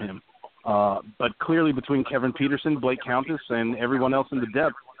on from him. But clearly between Kevin Peterson, Blake Countess, and everyone else in the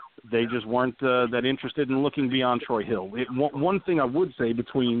depth, they just weren't that interested in looking beyond Troy Hill. One thing I would say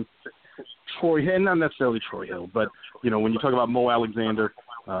between Troy Hill, not necessarily Troy Hill, but, when you talk about Mo Alexander,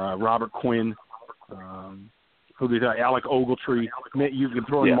 Robert Quinn, Alec Ogletree, you can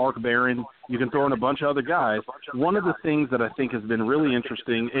throw in Mark Barron, you can throw in a bunch of other guys. One of the things that I think has been really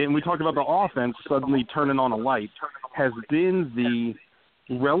interesting, and we talked about the offense suddenly turning on a light, has been the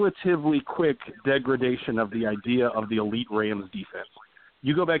relatively quick degradation of the idea of the elite Rams defense.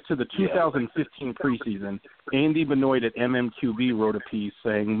 You go back to the 2015 preseason, Andy Benoit at MMQB wrote a piece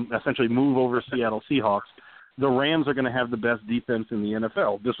saying, essentially, move over Seattle Seahawks. The Rams are going to have the best defense in the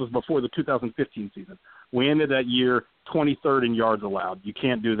NFL. This was before the 2015 season. We ended that year 23rd in yards allowed. You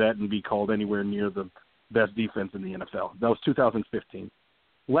can't do that and be called anywhere near the best defense in the NFL. That was 2015.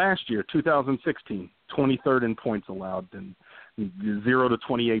 Last year, 2016, 23rd in points allowed, and 0 to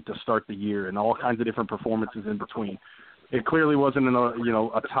 28 to start the year, and all kinds of different performances in between. It clearly wasn't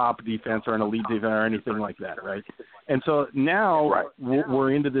a top defense or an elite defense or anything like that, right? And so now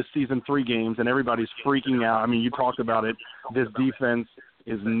we're into this season 3 games, and everybody's freaking out. I mean, you talked about it. This defense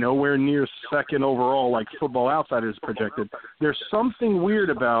is nowhere near second overall like Football Outsiders projected. There's something weird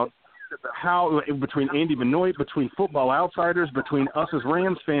about how between Andy Benoit, between Football Outsiders, between us as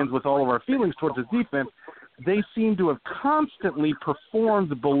Rams fans with all of our feelings towards this defense, they seem to have constantly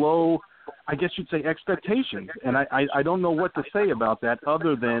performed below, I guess you'd say, expectations. And I don't know what to say about that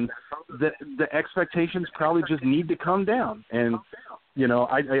other than the expectations probably just need to come down. And,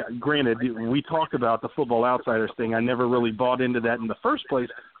 granted, we talked about the Football Outsiders thing. I never really bought into that in the first place,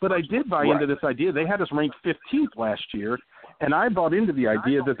 but I did buy into this idea. They had us ranked 15th last year, and I bought into the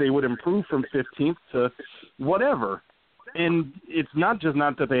idea that they would improve from 15th to whatever. And it's not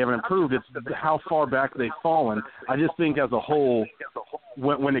that they haven't improved, it's how far back they've fallen. I just think as a whole,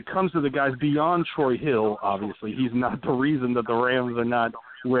 when it comes to the guys beyond Troy Hill, obviously, he's not the reason that the Rams are not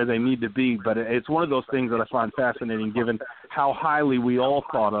where they need to be. But it's one of those things that I find fascinating given how highly we all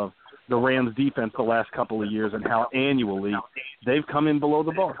thought of the Rams defense the last couple of years and how annually they've come in below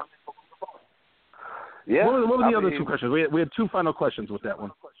the bar. Yeah. What were the other 2 questions? We had 2 final questions with that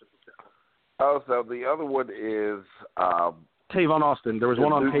one. Oh, so the other one is Tavon Austin. There was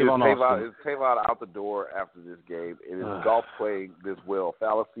one on Tavon Austin. Is Tavon out the door after this game? And is golf playing this well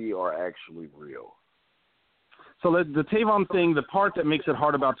fallacy or actually real? So the Tavon thing, the part that makes it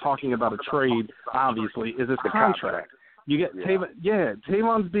hard about talking about a trade, obviously, is his contract. You get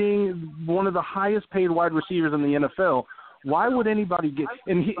Tavon's being one of the highest paid wide receivers in the NFL. Why would anybody get?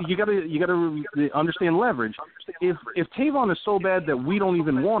 And you got to understand leverage. If Tavon is so bad that we don't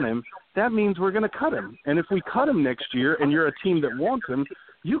even want him, that means we're going to cut him. And if we cut him next year, and you're a team that wants him,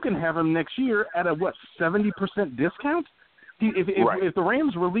 you can have him next year at a 70% discount. If the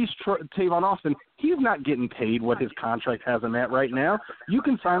Rams release Tavon Austin, he's not getting paid what his contract has him at right now. You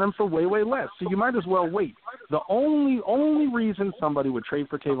can sign him for way, way less. So you might as well wait. The only reason somebody would trade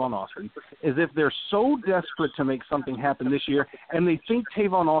for Tavon Austin is if they're so desperate to make something happen this year and they think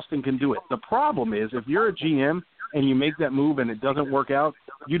Tavon Austin can do it. The problem is if you're a GM and you make that move and it doesn't work out,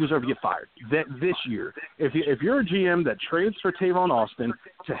 you deserve to get fired this year. If you're a GM that trades for Tavon Austin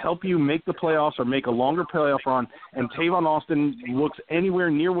to help you make the playoffs or make a longer playoff run, and Tavon Austin looks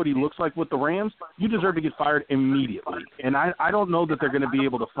anywhere near what he looks like with the Rams, you deserve to get fired immediately. And I don't know that they're going to be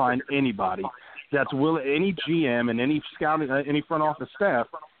able to find anybody that's willing, any GM and any scouting, any front office staff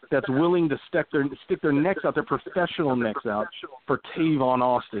that's willing to stick their necks out, their professional necks out for Tavon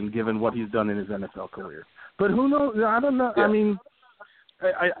Austin, given what he's done in his NFL career. But who knows? I don't know. Yeah. I mean,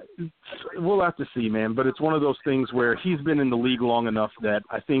 we'll have to see, man. But it's one of those things where he's been in the league long enough that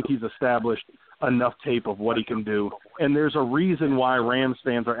I think he's established enough tape of what he can do. And there's a reason why Rams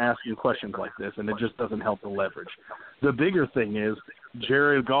fans are asking questions like this, and it just doesn't help the leverage. The bigger thing is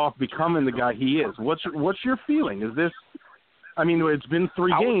Jared Goff becoming the guy he is. What's your feeling? Is this – I mean, it's been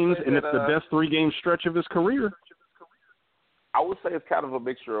 3 games, and it's the best 3-game stretch of his career. I would say it's kind of a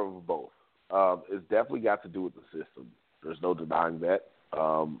mixture of both. It's definitely got to do with the system. There's no denying that.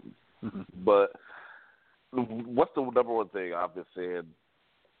 But what's the number one thing I've been saying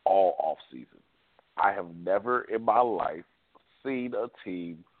all off season? I have never in my life seen a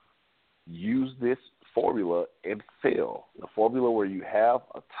team use this formula and fail. The formula where you have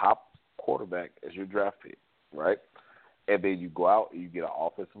a top quarterback as your draft pick, right? And then you go out and you get an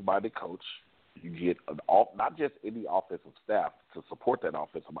offensive-minded coach. You get not just any offensive staff to support that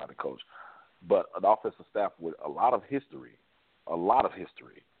offensive-minded coach, but an offensive staff with a lot of history,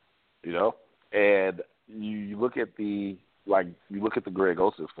 you know. And you look at the Greg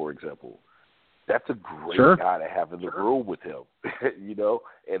Olsen, for example. That's a great guy to have in the room with him, you know.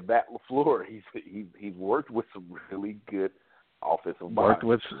 And Matt LaFleur, he's worked with some really good offensive minds. Worked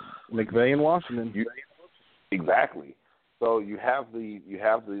with McVay in Washington. Exactly. So you have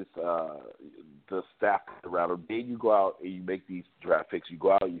this the staff around him. Then you go out and you make these draft picks. You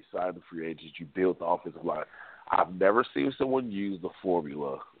go out and you sign the free agents. You build the offensive line. I've never seen someone use the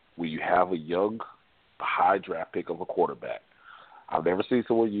formula where you have a young, high draft pick of a quarterback. I've never seen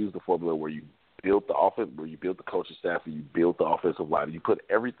someone use the formula where you build the offense, where you build the coaching staff, and you build the offensive line, and you put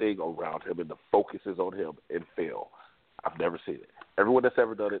everything around him, and the focus is on him, and fail. I've never seen it. Everyone that's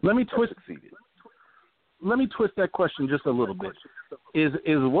ever done it has succeeded. Let me twist that question just a little bit. Is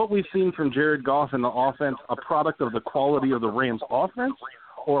what we've seen from Jared Goff in the offense a product of the quality of the Rams' offense,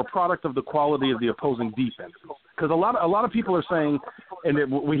 or a product of the quality of the opposing defense? Because a lot of people are saying,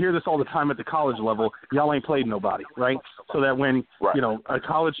 and we hear this all the time at the college level, y'all ain't played nobody, right? So that when a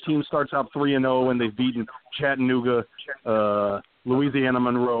college team starts out 3-0 and they've beaten Chattanooga, Louisiana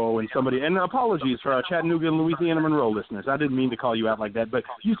Monroe, and somebody, and apologies for our Chattanooga and Louisiana Monroe listeners. I didn't mean to call you out like that, but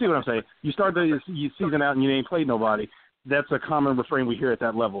you see what I'm saying. You start the season out and you ain't played nobody. That's a common refrain we hear at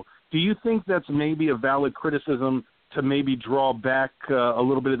that level. Do you think that's maybe a valid criticism to maybe draw back a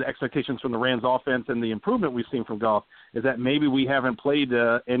little bit of the expectations from the Rams offense and the improvement we've seen from Goff, is that maybe we haven't played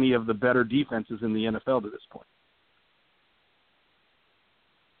any of the better defenses in the NFL to this point?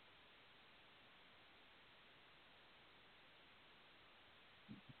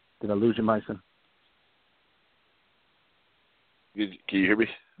 Did I lose you, Mason? Can you hear me?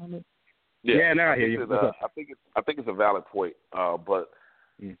 Yeah, now I hear you. I think it's a valid point, but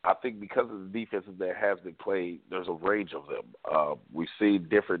I think because of the defenses that has been played, there's a range of them. We've seen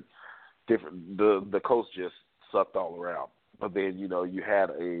different. The coach just sucked all around, but then you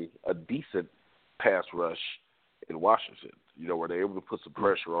had a decent pass rush in Washington. Where they're able to put some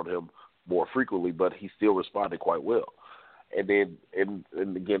pressure on him more frequently, but he still responded quite well. And then in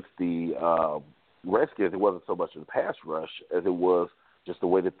against the Redskins, it wasn't so much of the pass rush as it was just the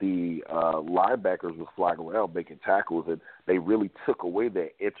way that the linebackers were flying around making tackles, and they really took away that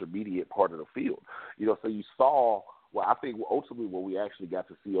intermediate part of the field. So you saw, well, I think ultimately what we actually got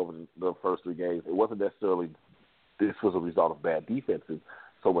to see over the first 3 games, it wasn't necessarily this was a result of bad defenses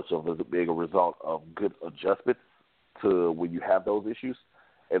so much of it being a result of good adjustments to when you have those issues,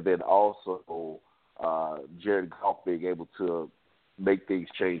 and then also Jared Goff being able to make things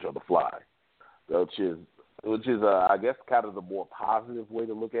change on the fly, which is which is I guess kind of the more positive way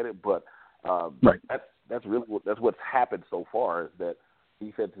to look at it. But right. That's really what's happened so far, is that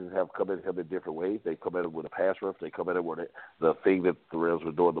defenses have come at him in different ways. They come at him with a pass rush. They come at him with the thing that the Rams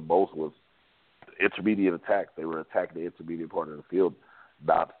were doing the most was intermediate attacks. They were attacking the intermediate part of the field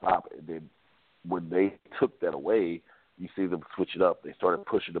nonstop. And then when they took that away, you see them switch it up. They started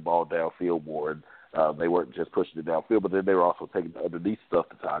pushing the ball downfield more. And they weren't just pushing it downfield, but then they were also taking the underneath stuff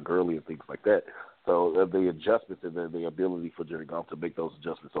to Todd Gurley and things like that. So the adjustments and then the ability for Jared Goff to make those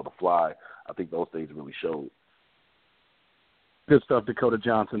adjustments on the fly, I think those things really showed. Good stuff, Dakota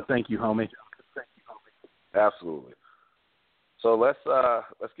Johnson. Thank you, homie. Absolutely. So let's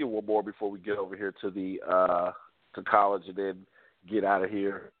get one more before we get over here to the to college and then get out of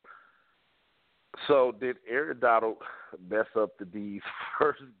here. So did Aaron Donald mess up the D's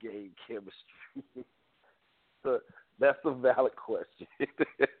first game chemistry? That's a valid question.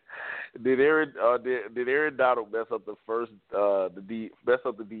 Did Aaron Donald mess up the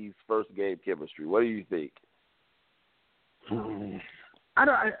D's first game chemistry? What do you think?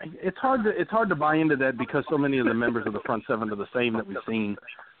 It's hard to buy into that because so many of the members of the front seven are the same that we've seen.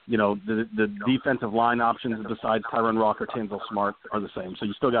 You know, the defensive line options besides Tyron Rock or Tanzel Smart are the same. So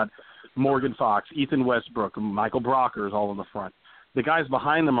you still got Morgan Fox, Ethan Westbrook, Michael Brockers all in the front. The guys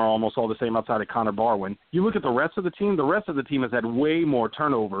behind them are almost all the same outside of Connor Barwin. You look at the rest of the team has had way more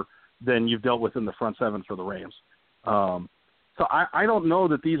turnover than you've dealt with in the front seven for the Rams. So I don't know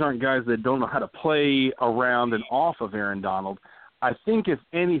that these aren't guys that don't know how to play around and off of Aaron Donald. I think, if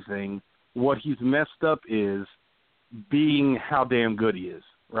anything, what he's messed up is being how damn good he is,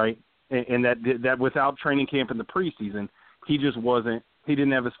 right? And that without training camp in the preseason, he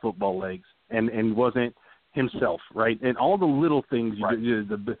didn't have his football legs and wasn't himself, right? And all the little things,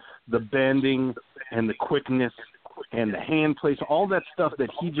 the bending and the quickness and the hand place, all that stuff that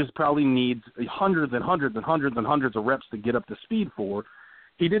he just probably needs hundreds and hundreds and hundreds and hundreds of reps to get up to speed for,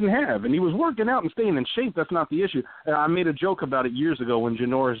 he didn't have. And he was working out and staying in shape. That's not the issue. I made a joke about it years ago when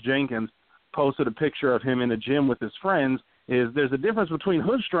Janoris Jenkins posted a picture of him in a gym with his friends, is there's a difference between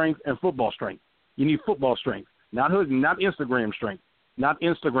hood strength and football strength. You need football strength, not Instagram strength, not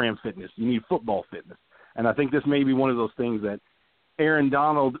Instagram fitness. You need football fitness. And I think this may be one of those things that Aaron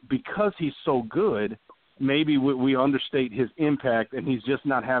Donald, because he's so good, maybe we understate his impact, and he's just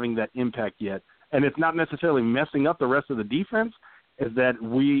not having that impact yet. And it's not necessarily messing up the rest of the defense, is that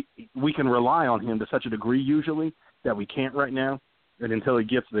we can rely on him to such a degree usually that we can't right now. And until he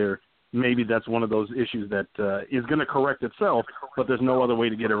gets there, maybe that's one of those issues that is going to correct itself, but there's no other way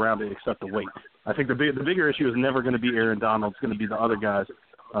to get around it except to wait. I think the bigger issue is never going to be Aaron Donald. It's going to be the other guys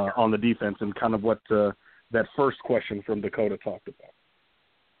on the defense, and kind of what that first question from Dakota talked about.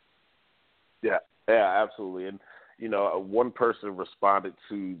 Yeah, absolutely. And, you know, one person responded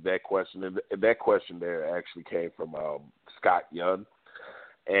to that question, and that question there actually came from Scott Young.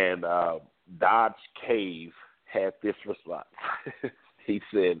 And Dodge Cave had this response. He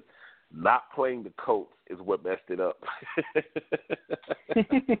said, not playing the Colts is what messed it up.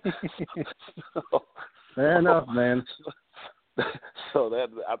 Fair enough, man. So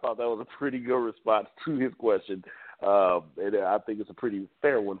I thought that was a pretty good response to his question. And I think it's a pretty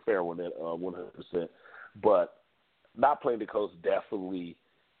fair one at 100%. But not playing the Colts definitely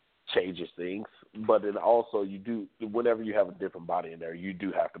changes things. But then also whenever you have a different body in there, you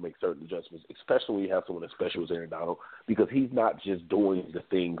do have to make certain adjustments, especially when you have someone as special as Aaron Donald, because he's not just doing the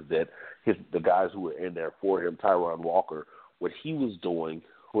things that the guys who were in there for him, Tyron Walker, what he was doing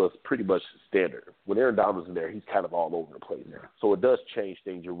was pretty much standard. When Aaron Donald's in there, he's kind of all over the place. Yeah. So it does change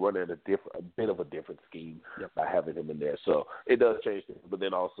things. You're running a bit of a different scheme by having him in there. So it does change things. But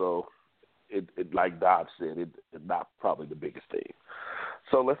then also, it like Dodd said, it's not probably the biggest thing.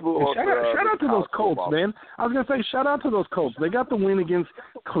 So let's move on. Shout out to those Colts, man. I was gonna say shout out to those Colts. They got the win against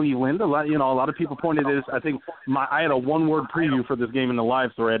Cleveland. A lot of people pointed to this. I think I had a one-word preview for this game in the live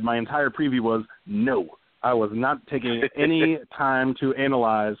thread. My entire preview was no. I was not taking any time to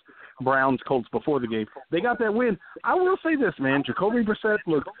analyze Browns-Colts before the game. They got that win. I will say this, man. Jacoby Brissett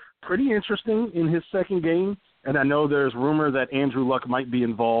looked pretty interesting in his second game, and I know there's rumor that Andrew Luck might be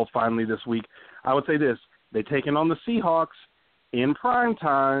involved finally this week. I would say this. They're taking on the Seahawks in prime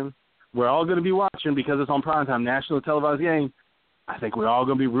time. We're all going to be watching because it's on prime time, national televised game. I think we're all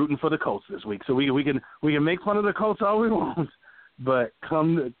going to be rooting for the Colts this week. So we can make fun of the Colts all we want. But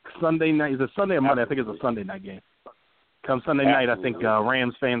come Sunday night, is it Sunday or Monday? I think it's a Sunday night game. Come Sunday night, I think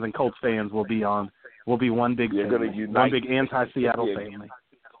Rams fans and Colts fans will be one big family, one big anti-Seattle family.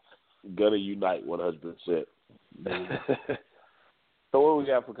 Gonna unite 100%. So what do we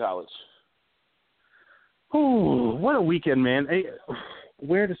got for college? Ooh, what a weekend, man!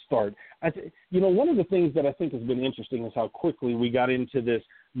 where to start? One of the things that I think has been interesting is how quickly we got into this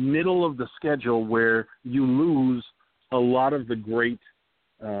middle of the schedule where you lose a lot of the great,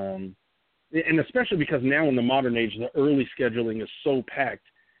 and especially because now in the modern age, the early scheduling is so packed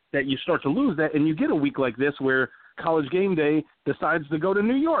that you start to lose that, and you get a week like this where College Game Day decides to go to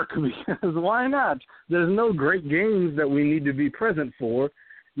New York because why not? There's no great games that we need to be present for.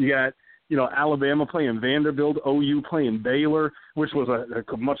 You got, Alabama playing Vanderbilt, OU playing Baylor, which was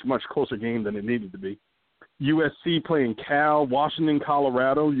a much, much closer game than it needed to be. USC playing Cal, Washington,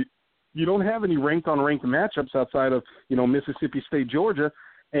 Colorado. You don't have any ranked-on-ranked matchups outside of, Mississippi State, Georgia,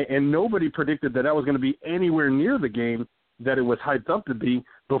 and nobody predicted that was going to be anywhere near the game that it was hyped up to be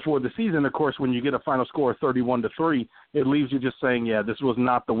before the season. Of course, when you get a final score of 31-3, it leaves you just saying, yeah, this was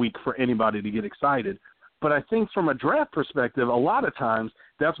not the week for anybody to get excited. But I think from a draft perspective, a lot of times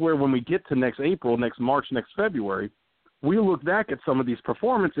that's where when we get to next April, next March, next February, we look back at some of these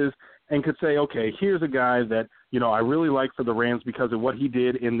performances and could say, okay, here's a guy that, I really like for the Rams because of what he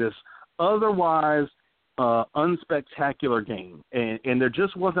did in this otherwise unspectacular game. And there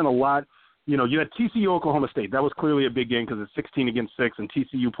just wasn't a lot. You had TCU, Oklahoma State. That was clearly a big game because it's 16-6, and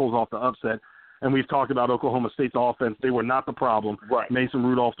TCU pulls off the upset. And we've talked about Oklahoma State's offense. They were not the problem. Right. Mason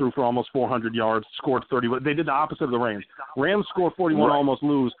Rudolph threw for almost 400 yards, scored 31. They did the opposite of the Rams. Rams scored 41, almost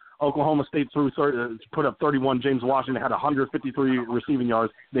lose. Oklahoma State put up 31. James Washington had 153 receiving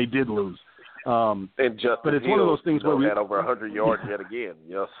yards. They did lose. And but it's one of those things where we had over 100 yards yet again.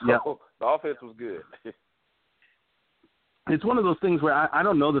 So the offense was good. It's one of those things where I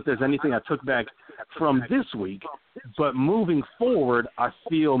don't know that there's anything I took back from this week, but moving forward, I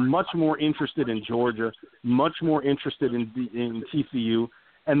feel much more interested in Georgia, much more interested in TCU,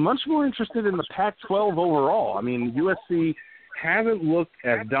 and much more interested in the Pac-12 overall. I mean, USC hasn't looked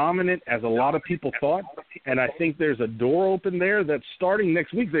as dominant as a lot of people thought, and I think there's a door open there that's starting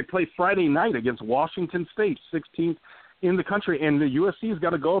next week. They play Friday night against Washington State, 16th in the country, and the USC's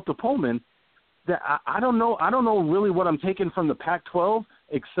got to go up to Pullman. I don't know really what I'm taking from the Pac-12,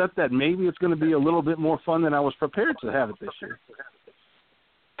 except that maybe it's going to be a little bit more fun than I was prepared to have it this year.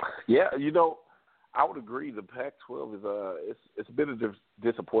 Yeah, I would agree. The Pac-12 is it's a bit of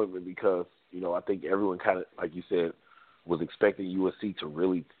disappointment because I think everyone kind of, like you said, was expecting USC to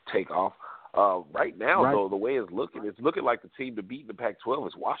really take off. Right now, though, the way it's looking like the team to beat in the Pac-12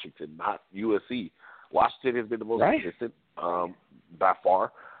 is Washington, not USC. Washington has been the most consistent by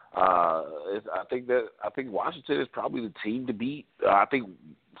far. I think Washington is probably the team to beat. I think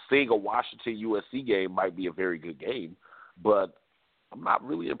seeing a Washington USC game might be a very good game, but I'm not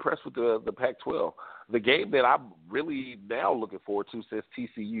really impressed with the Pac-12. The game that I'm really now looking forward to since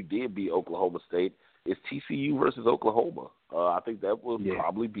TCU did beat Oklahoma State is TCU versus Oklahoma. I think that will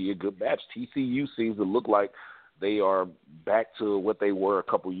probably be a good match. TCU seems to look like they are back to what they were a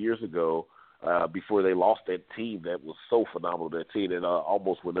couple years ago. Before they lost that team that was so phenomenal, that team that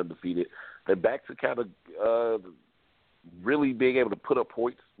almost went undefeated. They're back to kind of really being able to put up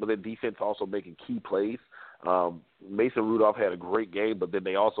points, but their defense also making key plays. Mason Rudolph had a great game, but then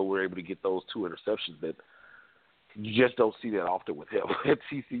they also were able to get those 2 interceptions that you just don't see that often with him.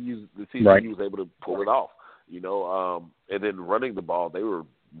 TCU was able to pull it off, and then running the ball, they were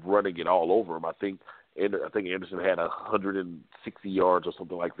running it all over him. I think Anderson had 160 yards or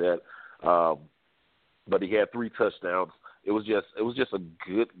something like that. But he had 3 touchdowns. It was just a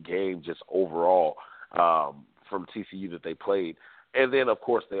good game just overall from TCU that they played. And then, of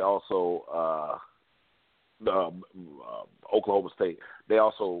course, they also Oklahoma State, they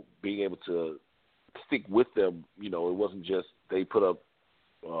also being able to stick with them. It wasn't just they put up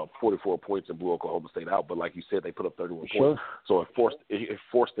 44 points and blew Oklahoma State out, but like you said, they put up 31 points. So it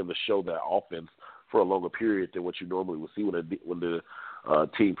forced them to show that offense for a longer period than what you normally would see when the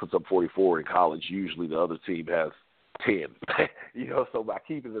team puts up 44 in college. Usually the other team has 10. So by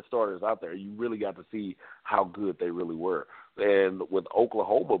keeping the starters out there, you really got to see how good they really were. And with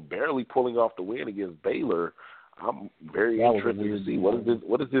Oklahoma barely pulling off the win against Baylor, I'm very interested to see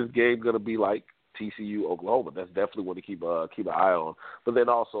what is this game going to be like. TCU, Oklahoma. That's definitely one to keep an eye on. But then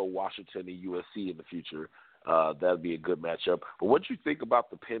also Washington and USC in the future. That'd be a good matchup. But what do you think about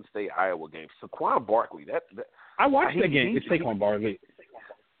the Penn State Iowa game? Saquon Barkley. I watched that game. It's Saquon Barkley.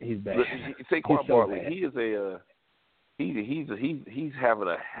 He's bad. Saquon Barkley. Bad. He is he's having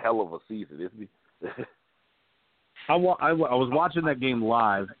a hell of a season, isn't he? I was watching that game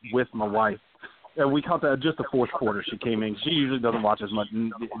live with my wife, We caught that just the fourth quarter. She came in. She usually doesn't watch as much.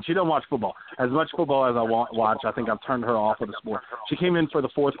 She doesn't watch football. As much football as I watch, I think I've turned her off of the sport. She came in for the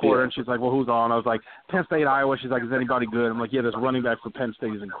fourth quarter, and she's like, well, who's on? I was like, Penn State, Iowa. She's like, is anybody good? I'm like, yeah, this running back for Penn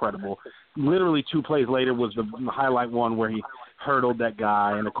State is incredible. Literally 2 plays later was the highlight one where he hurdled that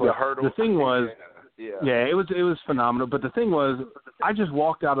guy. And, of course, the thing was, it was phenomenal. But the thing was, I just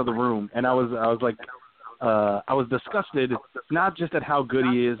walked out of the room, and I was like, I was disgusted, not just at how good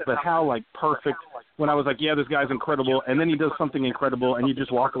he is, but how, like, perfect. When I was like, yeah, this guy's incredible, and then he does something incredible, and you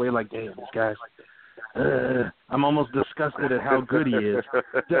just walk away like, damn, this guy's I'm almost disgusted at how good he is.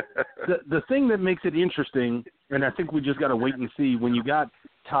 The thing that makes it interesting, and I think we just got to wait and see, when you got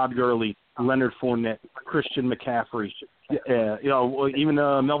Todd Gurley, Leonard Fournette, Christian McCaffrey, even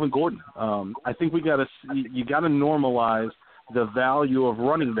Melvin Gordon, I think you got to normalize the value of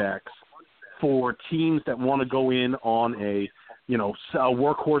running backs for teams that want to go in on a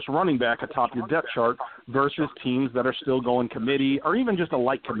workhorse running back atop your depth chart versus teams that are still going committee or even just a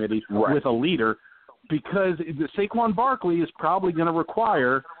light committee with a leader, because Saquon Barkley is probably going to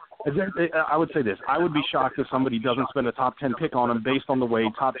require – I would say this. I would be shocked if somebody doesn't spend a top 10 pick on him based on the way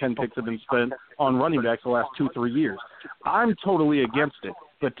top 10 picks have been spent on running backs the last 2-3 years. I'm totally against it,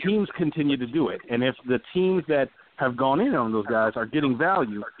 but teams continue to do it. And if the teams that have gone in on those guys are getting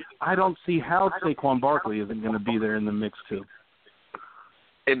value, I don't see how Saquon Barkley isn't going to be there in the mix too.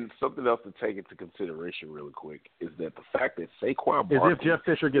 And something else to take into consideration really quick is that the fact that Saquon Barkley... if Jeff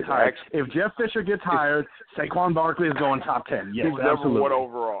Fisher gets hired. If Jeff Fisher gets hired, Saquon Barkley is going top 10. Yes, he's absolutely. number 1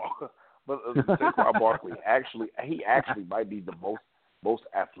 overall. But Saquon Barkley actually might be the most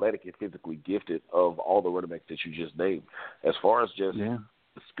athletic and physically gifted of all the running backs that you just named. As far as just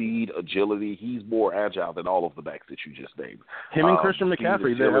speed, agility, he's more agile than all of the backs that you just named. Him and Christian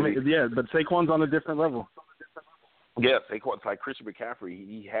McCaffrey, but Saquon's on a different level. Yeah, Saquon's like Christian McCaffrey.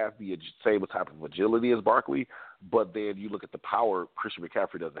 He has the same type of agility as Barkley, but then you look at the power. Christian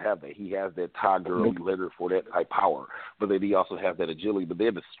McCaffrey doesn't have that. He has that Todd Gurley, Leonard Fournette type power, but then he also has that agility. But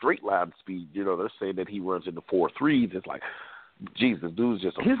then the straight line speed, they're saying that he runs into 4.3s. It's like, Jesus, dude's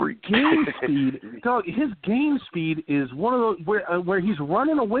just a freak. His game speed is one of those where he's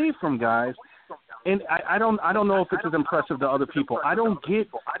running away from guys. And I don't know if it's as impressive to other people. I don't get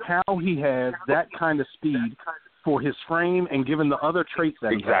how he has that kind of speed for his frame and given the other traits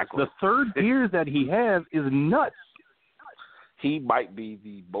that he has. The third gear that he has is nuts. He might be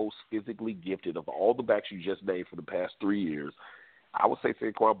the most physically gifted of all the backs you just named for the past 3 years. I would say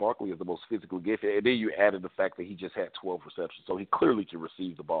Saquon Barkley is the most physically gifted, and then you added the fact that he just had 12 receptions, so he clearly can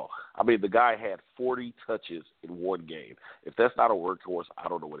receive the ball. I mean, the guy had 40 touches in one game. If that's not a workhorse, I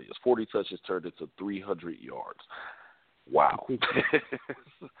don't know what it is. 40 touches turned into 300 yards. Wow.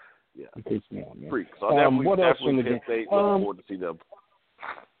 Yeah. Freak. So what else from the Penn game? State, look forward to see them.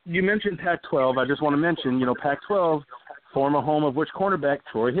 You mentioned Pac-12. I just want to mention, Pac-12, former home of which cornerback?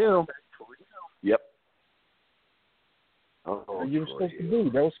 Troy Hill. Yep. You were supposed to boo.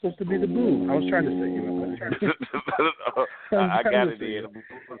 That was supposed to be the boo. I was trying to say. I got it in.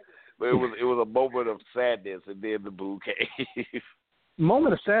 But it was a moment of sadness, and then the boo came.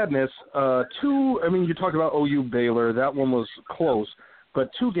 Moment of sadness. You talked about OU Baylor. That one was close. But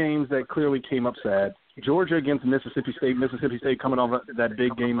 2 games that clearly came up sad. Georgia against Mississippi State. Mississippi State coming off that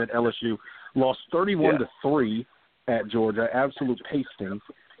big game at LSU. Lost 31-3 at Georgia. Absolute pasting.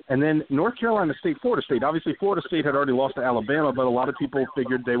 And then North Carolina State, Florida State. Obviously, Florida State had already lost to Alabama, but a lot of people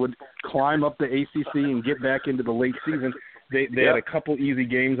figured they would climb up the ACC and get back into the late season. They had a couple easy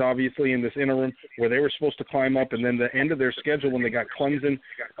games, obviously, in this interim where they were supposed to climb up, and then the end of their schedule when they got Clemson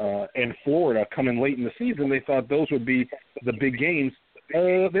and Florida coming late in the season, they thought those would be the big games.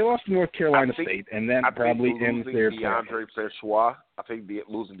 They lost to North Carolina State, and that probably ends their DeAndre Francois. I think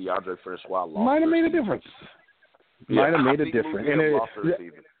losing DeAndre Francois might have made a difference. Might have made a difference.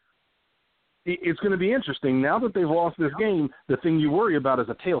 It's going to be interesting. Now that they've lost this game, the thing you worry about is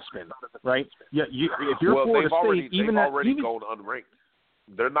a tailspin, right? Yeah, if you're Florida State, they've already gone unranked.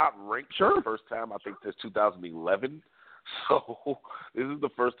 They're not ranked for the first time, I think, since 2011. So this is the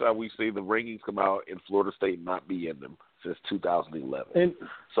first time we've seen the rankings come out and Florida State not be in them since 2011. And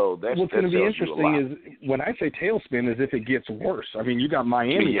so what's going to be interesting is when I say tailspin is if it gets worse. I mean, you got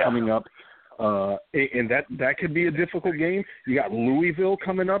Miami coming up, and that could be a difficult game. You got Louisville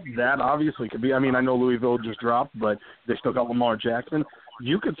coming up. That obviously could be. I mean, I know Louisville just dropped, but they still got Lamar Jackson.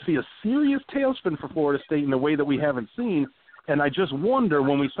 You could see a serious tailspin for Florida State in a way that we haven't seen. And I just wonder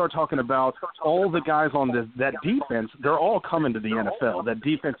when we start talking about all the guys on that defense, they're all coming to the NFL. That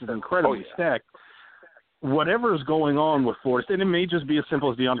defense is incredibly stacked. whatever is going on with Florida State, and it may just be as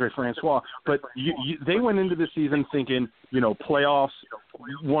simple as DeAndre Francois, but they went into the season thinking, playoffs,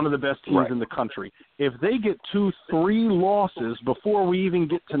 one of the best teams in the country. If they get 2-3 losses before we even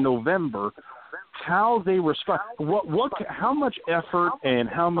get to November, how they respond, how much effort and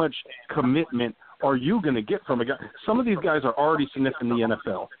how much commitment are you going to get from a guy? Some of these guys are already sniffing the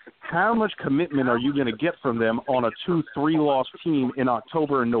NFL. How much commitment are you going to get from them on a 2-3 loss team in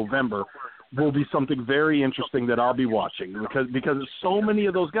October and November will be something very interesting that I'll be watching because so many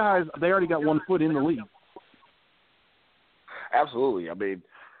of those guys, they already got one foot in the league. Absolutely. I mean,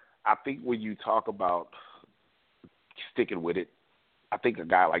 I think when you talk about sticking with it, I think a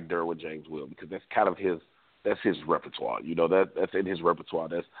guy like Derwin James will, because that's kind of his repertoire. That's in his repertoire.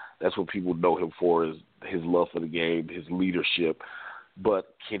 That's what people know him for, is his love for the game, his leadership.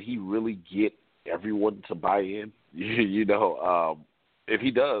 But can he really get everyone to buy in? If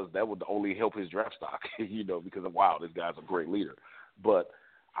he does, that would only help his draft stock, because wow, this guy's a great leader. But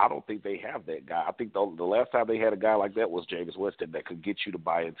I don't think they have that guy. I think the last time they had a guy like that was Jameis Winston that could get you to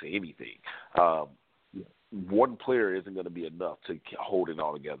buy into anything. One player isn't going to be enough to hold it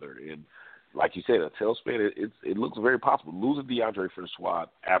all together. And like you said, a tailspin, it looks very possible. Losing DeAndre Francois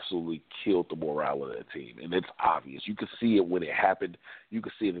absolutely killed the morale of that team, and it's obvious. You could see it when it happened. You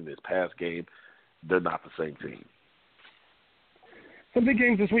could see it in this past game. They're not the same team. Some big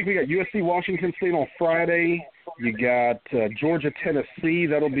games this week. We got USC Washington State on Friday. You got Georgia Tennessee.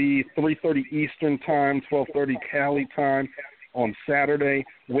 That'll be 3:30 Eastern time, 12:30 Cali time on Saturday.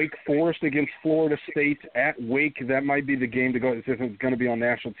 Wake Forest against Florida State at Wake. That might be the game to go. This isn't going to be on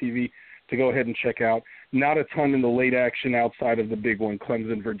national TV to go ahead and check out. Not a ton in the late action outside of the big one,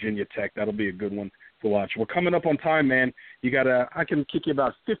 Clemson, Virginia Tech. That'll be a good one to watch. We're coming up on time, man. I can kick you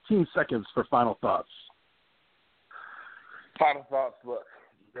about 15 seconds for final thoughts. Final thoughts, look,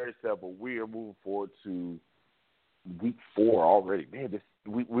 very simple. We are moving forward to week 4 already. Man,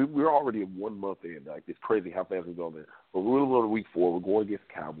 we're already 1 month in. Like, it's crazy how fast we're going. But we're going to week 4. We're going against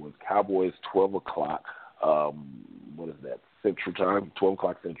Cowboys. Cowboys, 12 o'clock. What is that? Central time, 12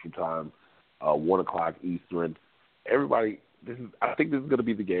 o'clock Central time, 1 o'clock Eastern. Everybody, I think this is going to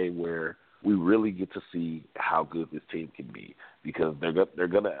be the game where we really get to see how good this team can be, because they're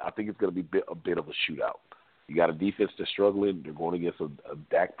gonna. I think it's going to be a bit of a shootout. You got a defense that's struggling. They're going against a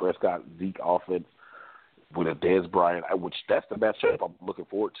Dak Prescott, Zeke offense with a Dez Bryant, which that's the matchup I'm looking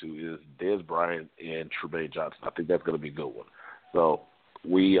forward to, is Dez Bryant and Tremaine Johnson. I think that's going to be a good one. So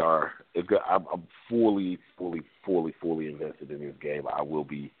I'm fully invested in this game. I will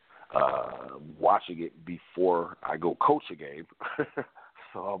be watching it before I go coach a game.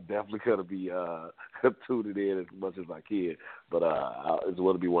 So I'm definitely going to be tuning in as much as I can. But it's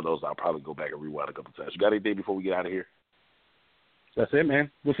going to be one of those I'll probably go back and rewind a couple times. You got anything before we get out of here? That's it,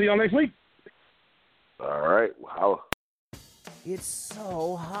 man. We'll see y'all next week. All right. Wow. It's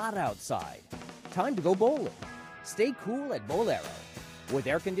so hot outside. Time to go bowling. Stay cool at Bolero. With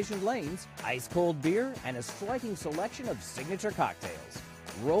air-conditioned lanes, ice-cold beer, and a striking selection of signature cocktails.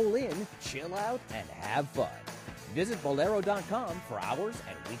 Roll in, chill out, and have fun. Visit Bolero.com for hours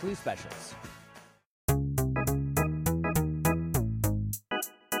and weekly specials.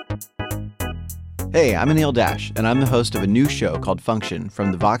 Hey, I'm Anil Dash, and I'm the host of a new show called Function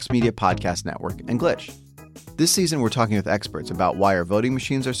from the Vox Media Podcast Network and Glitch. This season, we're talking with experts about why our voting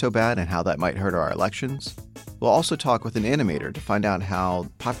machines are so bad and how that might hurt our elections. We'll also talk with an animator to find out how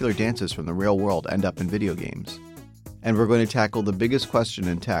popular dances from the real world end up in video games. And we're going to tackle the biggest question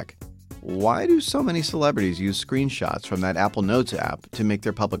in tech. Why do so many celebrities use screenshots from that Apple Notes app to make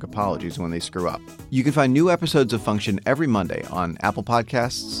their public apologies when they screw up? You can find new episodes of Function every Monday on Apple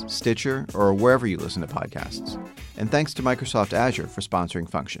Podcasts, Stitcher, or wherever you listen to podcasts. And thanks to Microsoft Azure for sponsoring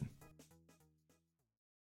Function.